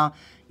የሚታይና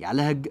ያለ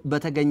ህግ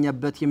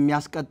በተገኘበት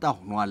የሚያስቀጣ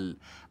ሆኗል።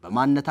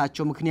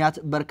 በማንነታቸው ምክንያት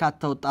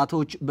በርካታ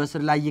ወጣቶች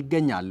በስር ላይ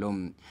ይገኛሉ።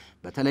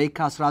 በተለይ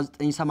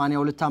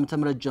ከ1982 ዓ.ም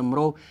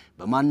ጀምሮ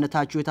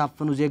በማንነታቸው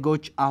የታፈኑ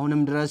ዜጎች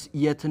አሁንም ድረስ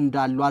የት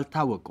እንዳሉ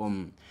አልታወቁም።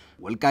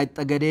 ወልቃይት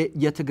ጠገዴ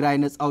የትግራይ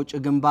ነጻ አውጪ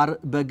ግንባር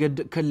በግድ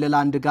ክልል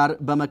አንድ ጋር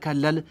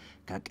በመከለል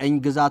ከቀኝ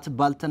ግዛት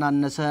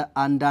ባልተናነሰ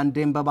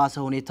አንዳንዴም በባሰ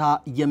ሁኔታ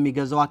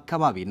የሚገዛው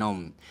አካባቢ ነው።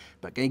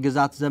 በቀኝ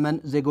ግዛት ዘመን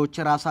ዜጎች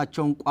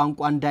ራሳቸውን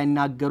ቋንቋ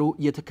እንዳይናገሩ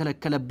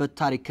የተከለከለበት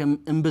ታሪክም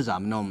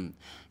እንብዛም ነው።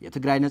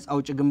 የትግራይ ነጻ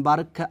አውጪ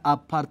ግንባር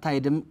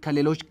ከአፓርታይድም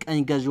ከሌሎች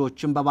ቀኝ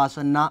ገዢዎችም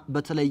በባሰና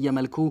በተለየ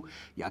መልኩ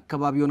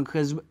የአካባቢውን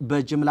ሕዝብ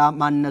በጅምላ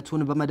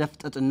ማንነቱን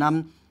በመደፍጠጥና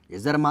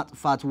የዘር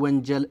ማጥፋት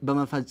ወንጀል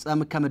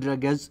በመፈጸም ከምድረ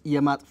ገጽ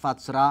የማጥፋት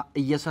ስራ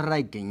እየሰራ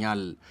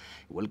ይገኛል።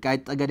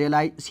 ወልቃይት ጠገዴ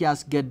ላይ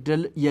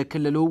ሲያስገድል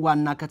የክልሉ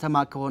ዋና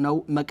ከተማ ከሆነው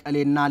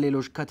መቀሌና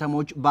ሌሎች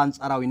ከተሞች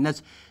በአንጻራዊነት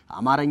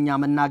አማርኛ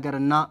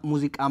መናገርና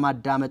ሙዚቃ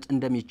ማዳመጥ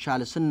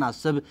እንደሚቻል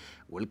ስናስብ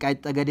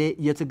ወልቃይት ጠገዴ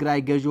የትግራይ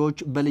ገዢዎች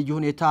በልዩ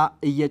ሁኔታ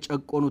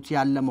እየጨቆኑት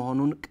ያለ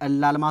መሆኑን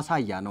ቀላል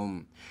ማሳያ ነው።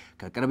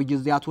 ከቅርብ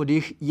ጊዜያት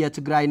ወዲህ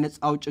የትግራይ ነጻ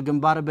አውጪ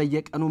ግንባር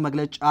በየቀኑ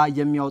መግለጫ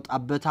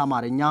የሚያወጣበት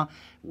አማርኛ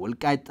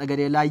ወልቃይት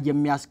ጠገዴ ላይ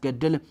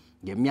የሚያስገድል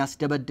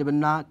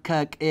የሚያስደበድብና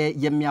ከቀዬ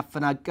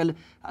የሚያፈናቅል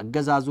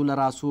አገዛዙ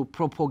ለራሱ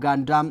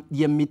ፕሮፓጋንዳ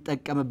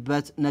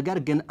የሚጠቀምበት ነገር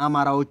ግን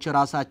አማራዎች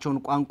ራሳቸውን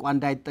ቋንቋ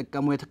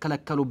እንዳይጠቀሙ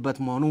የተከለከሉበት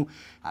መሆኑ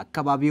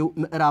አካባቢው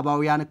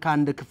ምዕራባውያን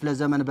ከአንድ ክፍለ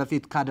ዘመን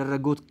በፊት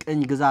ካደረጉት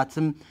ቅኝ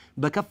ግዛትም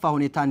በከፋ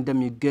ሁኔታ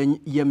እንደሚገኝ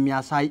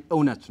የሚያሳይ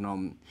እውነት ነው።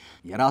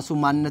 የራሱ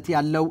ማንነት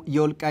ያለው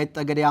የወልቃይት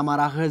ጠገዴ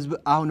አማራ ሕዝብ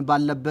አሁን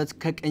ባለበት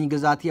ከቅኝ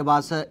ግዛት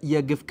የባሰ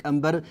የግፍ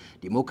ቀንበር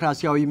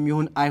ዲሞክራሲያዊም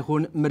ይሁን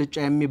አይሁን ምርጫ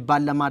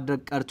የሚባል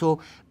ለማድረግ ቀርቶ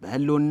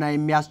በህልውና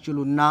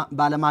የሚያስችሉና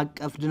በዓለም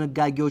አቀፍ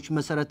ድንጋጌዎች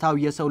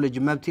መሰረታዊ የሰው ልጅ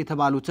መብት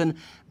የተባሉትን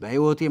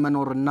በህይወት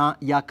የመኖርና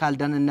የአካል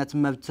ደህንነት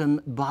መብትም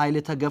በኃይል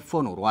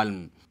ተገፎ ኖሯል።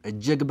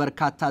 እጅግ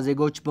በርካታ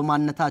ዜጎች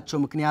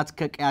በማንነታቸው ምክንያት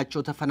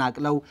ከቀያቸው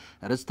ተፈናቅለው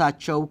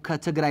ርስታቸው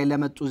ከትግራይ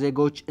ለመጡ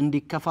ዜጎች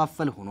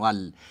እንዲከፋፈል ሆኗል።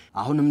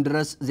 አሁንም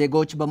ድረስ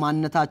ዜጎች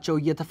በማንነታቸው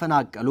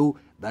እየተፈናቀሉ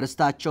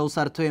በርስታቸው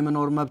ሰርተው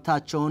የመኖር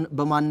መብታቸውን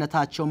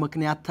በማንነታቸው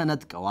ምክንያት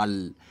ተነጥቀዋል።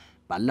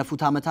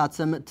 ባለፉት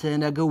ዓመታትም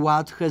ትህነግ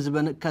ህወሓት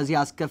ህዝብን ከዚህ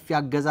አስከፊ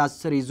አገዛዝ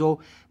ስር ይዞ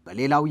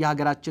በሌላው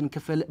የሀገራችን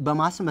ክፍል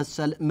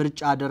በማስመሰል ምርጫ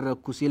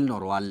አደረኩ ሲል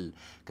ኖሯል።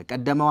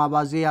 ከቀደመው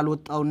አባዜ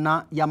ያልወጣውና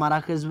የአማራ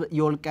ህዝብ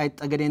የወልቃይት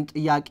ጠገዴን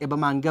ጥያቄ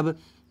በማንገብ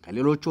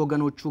ከሌሎች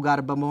ወገኖቹ ጋር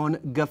በመሆን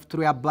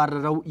ገፍትሮ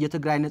ያባረረው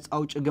የትግራይ ነጻ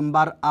አውጪ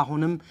ግንባር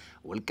አሁንም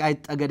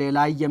ወልቃይት ጠገዴ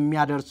ላይ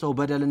የሚያደርሰው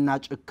በደልና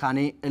ጭካኔ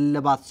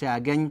እልባት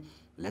ሳያገኝ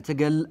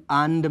ለትግል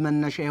አንድ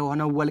መነሻ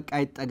የሆነው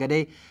ወልቃይት ጠገዴ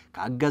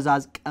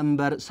ከአገዛዝ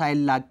ቀንበር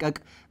ሳይላቀቅ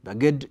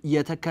በግድ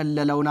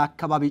የተከለለውን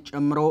አካባቢ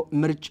ጨምሮ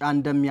ምርጫ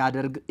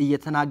እንደሚያደርግ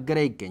እየተናገረ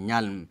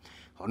ይገኛል።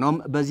 ሆኖም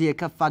በዚህ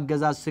የከፋ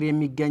አገዛዝ ስር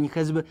የሚገኝ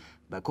ህዝብ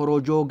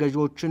በኮሮጆ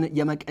ገዢዎችን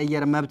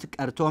የመቀየር መብት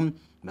ቀርቶም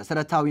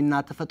መሰረታዊና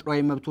ተፈጥሯዊ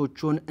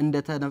መብቶቹን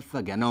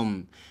እንደተነፈገ ነው።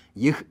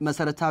 ይህ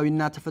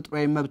መሰረታዊና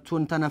ተፈጥሯዊ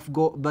መብቱን ተነፍጎ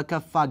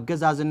በከፋ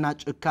አገዛዝና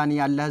ጭካኔ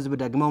ያለ ህዝብ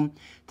ደግሞ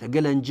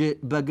ትግል እንጂ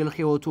በግል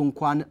ህይወቱ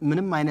እንኳን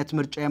ምንም አይነት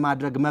ምርጫ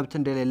የማድረግ መብት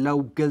እንደሌለው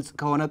ግልጽ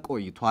ከሆነ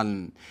ቆይቷል።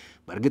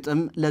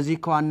 በእርግጥም ለዚህ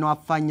ከዋናው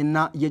አፋኝና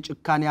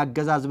የጭካኔ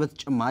አገዛዝ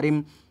በተጨማሪም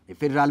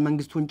የፌደራል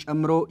መንግስቱን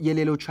ጨምሮ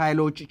የሌሎች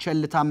ኃይሎች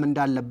ቸልታም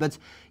እንዳለበት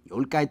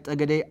የወልቃይት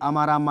ጠገዴ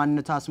አማራ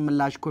ማንነት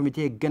አስመላሽ ኮሚቴ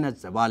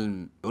ይገነዘባል።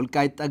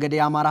 የወልቃይት ጠገዴ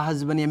አማራ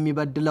ህዝብን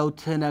የሚበድለው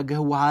ትህነግ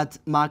ህወሓት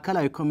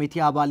ማዕከላዊ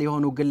ኮሚቴ አባል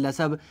የሆኑ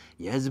ግለሰብ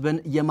የህዝብን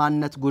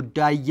የማንነት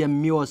ጉዳይ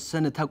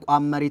የሚወስን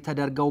ተቋም መሪ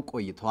ተደርገው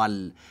ቆይተዋል።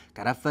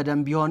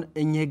 ከረፈደም ቢሆን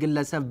እኚህ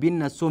ግለሰብ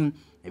ቢነሱም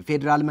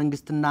የፌደራል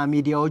መንግስትና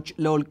ሚዲያዎች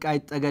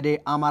ለወልቃይት ጠገዴ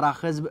አማራ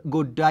ህዝብ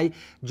ጉዳይ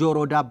ጆሮ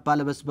ዳባ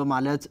ልበስ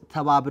በማለት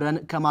ተባብረን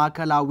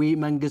ከማዕከላዊ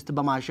መንግስት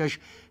በማሸሽ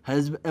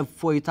ህዝብ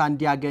እፎይታ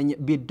እንዲያገኝ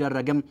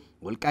ቢደረግም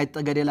ወልቃይት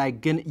ጠገዴ ላይ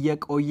ግን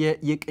የቆየ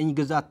የቅኝ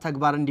ግዛት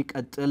ተግባር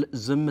እንዲቀጥል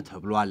ዝም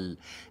ተብሏል።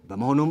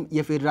 በመሆኑም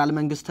የፌደራል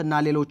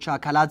መንግስትና ሌሎች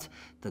አካላት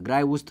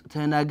ትግራይ ውስጥ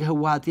ትህነግ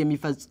ህወሓት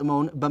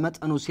የሚፈጽመውን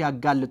በመጠኑ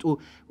ሲያጋልጡ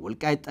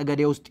ወልቃይት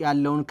ጠገዴ ውስጥ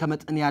ያለውን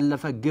ከመጠን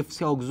ያለፈ ግፍ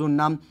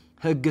ሲያወግዙና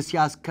ህግ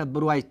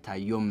ሲያስከብሩ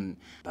አይታዩም።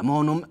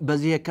 በመሆኑም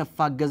በዚህ የከፋ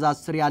አገዛዝ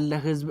ስር ያለ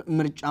ህዝብ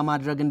ምርጫ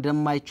ማድረግ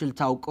እንደማይችል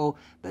ታውቆ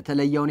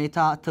በተለየ ሁኔታ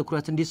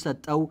ትኩረት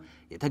እንዲሰጠው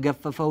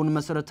የተገፈፈውን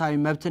መሰረታዊ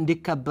መብት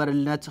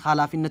እንዲከበርለት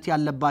ኃላፊነት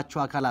ያለባቸው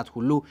አካላት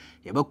ሁሉ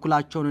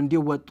የበኩላቸውን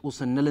እንዲወጡ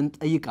ስንል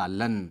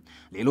እንጠይቃለን።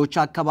 ሌሎች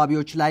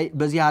አካባቢዎች ላይ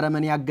በዚህ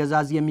አረመኔ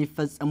አገዛዝ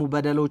የሚፈጸሙ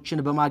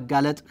በደሎችን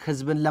በማጋለጥ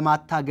ህዝብን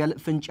ለማታገል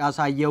ፍንጭ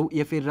ያሳየው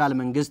የፌደራል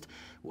መንግስት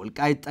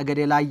ወልቃይት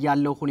ጠገዴ ላይ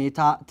ያለው ሁኔታ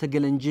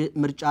ትግል እንጂ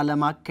ምርጫ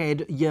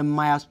ለማካሄድ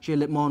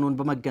የማያስችል መሆኑን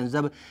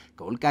በመገንዘብ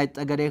ከወልቃይት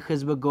ጠገዴ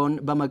ህዝብ ጎን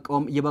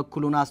በመቆም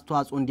የበኩሉን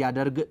አስተዋጽኦ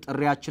እንዲያደርግ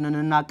ጥሪያችንን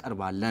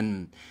እናቀርባለን።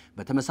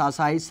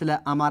 በተመሳሳይ ስለ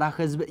አማራ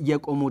ህዝብ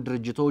የቆሙ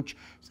ድርጅቶች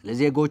ስለ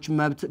ዜጎች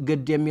መብት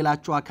ግድ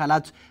የሚላቸው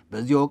አካላት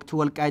በዚህ ወቅት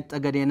ወልቃይት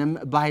ጠገዴንም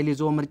በኃይል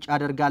ይዞ ምርጫ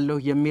አደርጋለሁ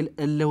የሚል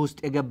እልህ ውስጥ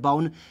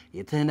የገባውን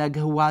የትህነግ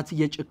ህወሓት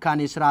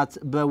የጭካኔ ስርዓት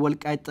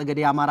በወልቃይት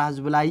ጠገዴ አማራ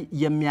ህዝብ ላይ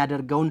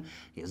የሚያደርገውን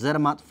የዘር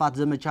ማጥፋት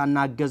ዘመቻና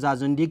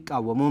አገዛዝ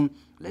እንዲቃወሙ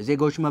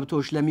ለዜጎች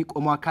መብቶች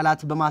ለሚቆሙ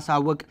አካላት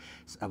በማሳወቅ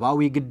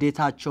ሰብአዊ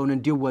ግዴታቸውን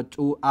እንዲወጡ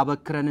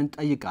አበክረን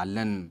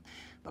እንጠይቃለን።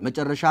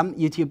 በመጨረሻም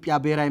የኢትዮጵያ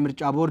ብሔራዊ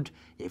ምርጫ ቦርድ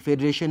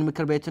የፌዴሬሽን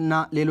ምክር ቤትና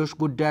ሌሎች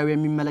ጉዳዩ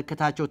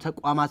የሚመለከታቸው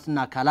ተቋማትና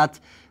አካላት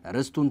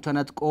ርስቱን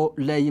ተነጥቆ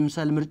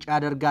ለይምሰል ምርጫ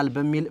ያደርጋል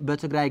በሚል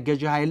በትግራይ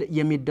ገዢ ኃይል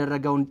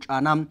የሚደረገውን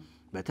ጫና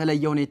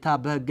በተለየ ሁኔታ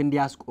በሕግ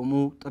እንዲያስቆሙ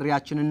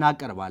ጥሪያችንን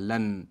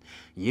እናቀርባለን።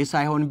 ይህ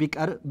ሳይሆን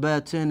ቢቀር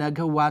በትነግ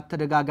ህወሓት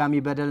ተደጋጋሚ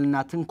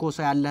በደልና ትንኮሳ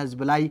ያለ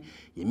ህዝብ ላይ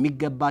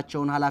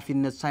የሚገባቸውን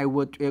ኃላፊነት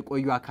ሳይወጡ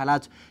የቆዩ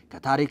አካላት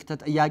ከታሪክ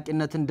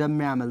ተጠያቂነት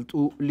እንደማያመልጡ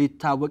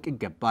ሊታወቅ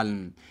ይገባል።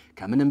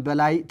 ከምንም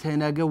በላይ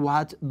ትነግ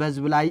ህወሓት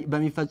በህዝብ ላይ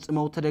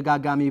በሚፈጽመው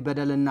ተደጋጋሚ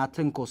በደልና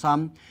ትንኮሳ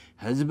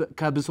ህዝብ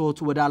ከብሶት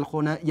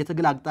ወዳልሆነ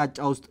የትግል አቅጣጫ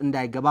ውስጥ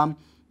እንዳይገባ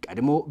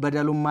ቀድሞ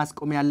በደሉን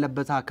ማስቆም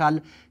ያለበት አካል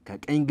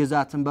ከቀኝ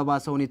ግዛትን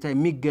በባሰ ሁኔታ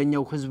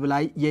የሚገኘው ህዝብ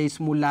ላይ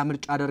የይስሙላ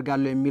ምርጫ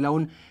አደርጋለሁ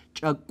የሚለውን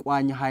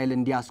ጨቋኝ ኃይል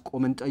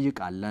እንዲያስቆም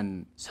እንጠይቃለን።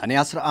 ሰኔ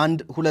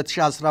 11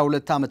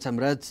 2012 ዓ.ም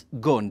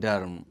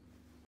ጎንደር